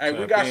in. Hey, we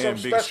Tap got in,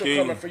 something Big special Ski.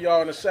 coming for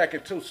y'all in a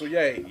second, too. So,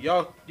 yeah,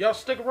 y'all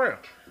stick around.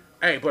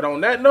 Hey, but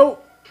on that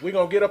note, we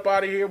going to get up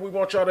out of here. We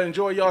want y'all to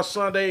enjoy y'all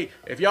Sunday.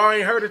 If y'all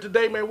ain't heard it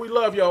today, man, we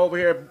love y'all over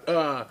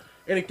here.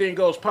 Anything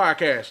Goes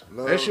Podcast.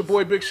 Love. That's your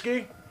boy, Big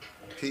Ski.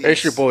 Peace.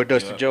 It's your boy,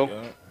 Dusty Joe.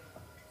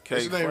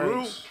 What's your name,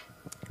 Rue?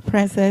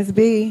 Princess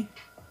B.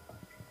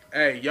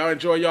 Hey, y'all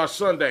enjoy y'all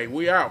Sunday.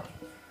 We out.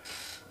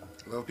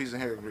 Love, peace,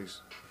 and hair grease.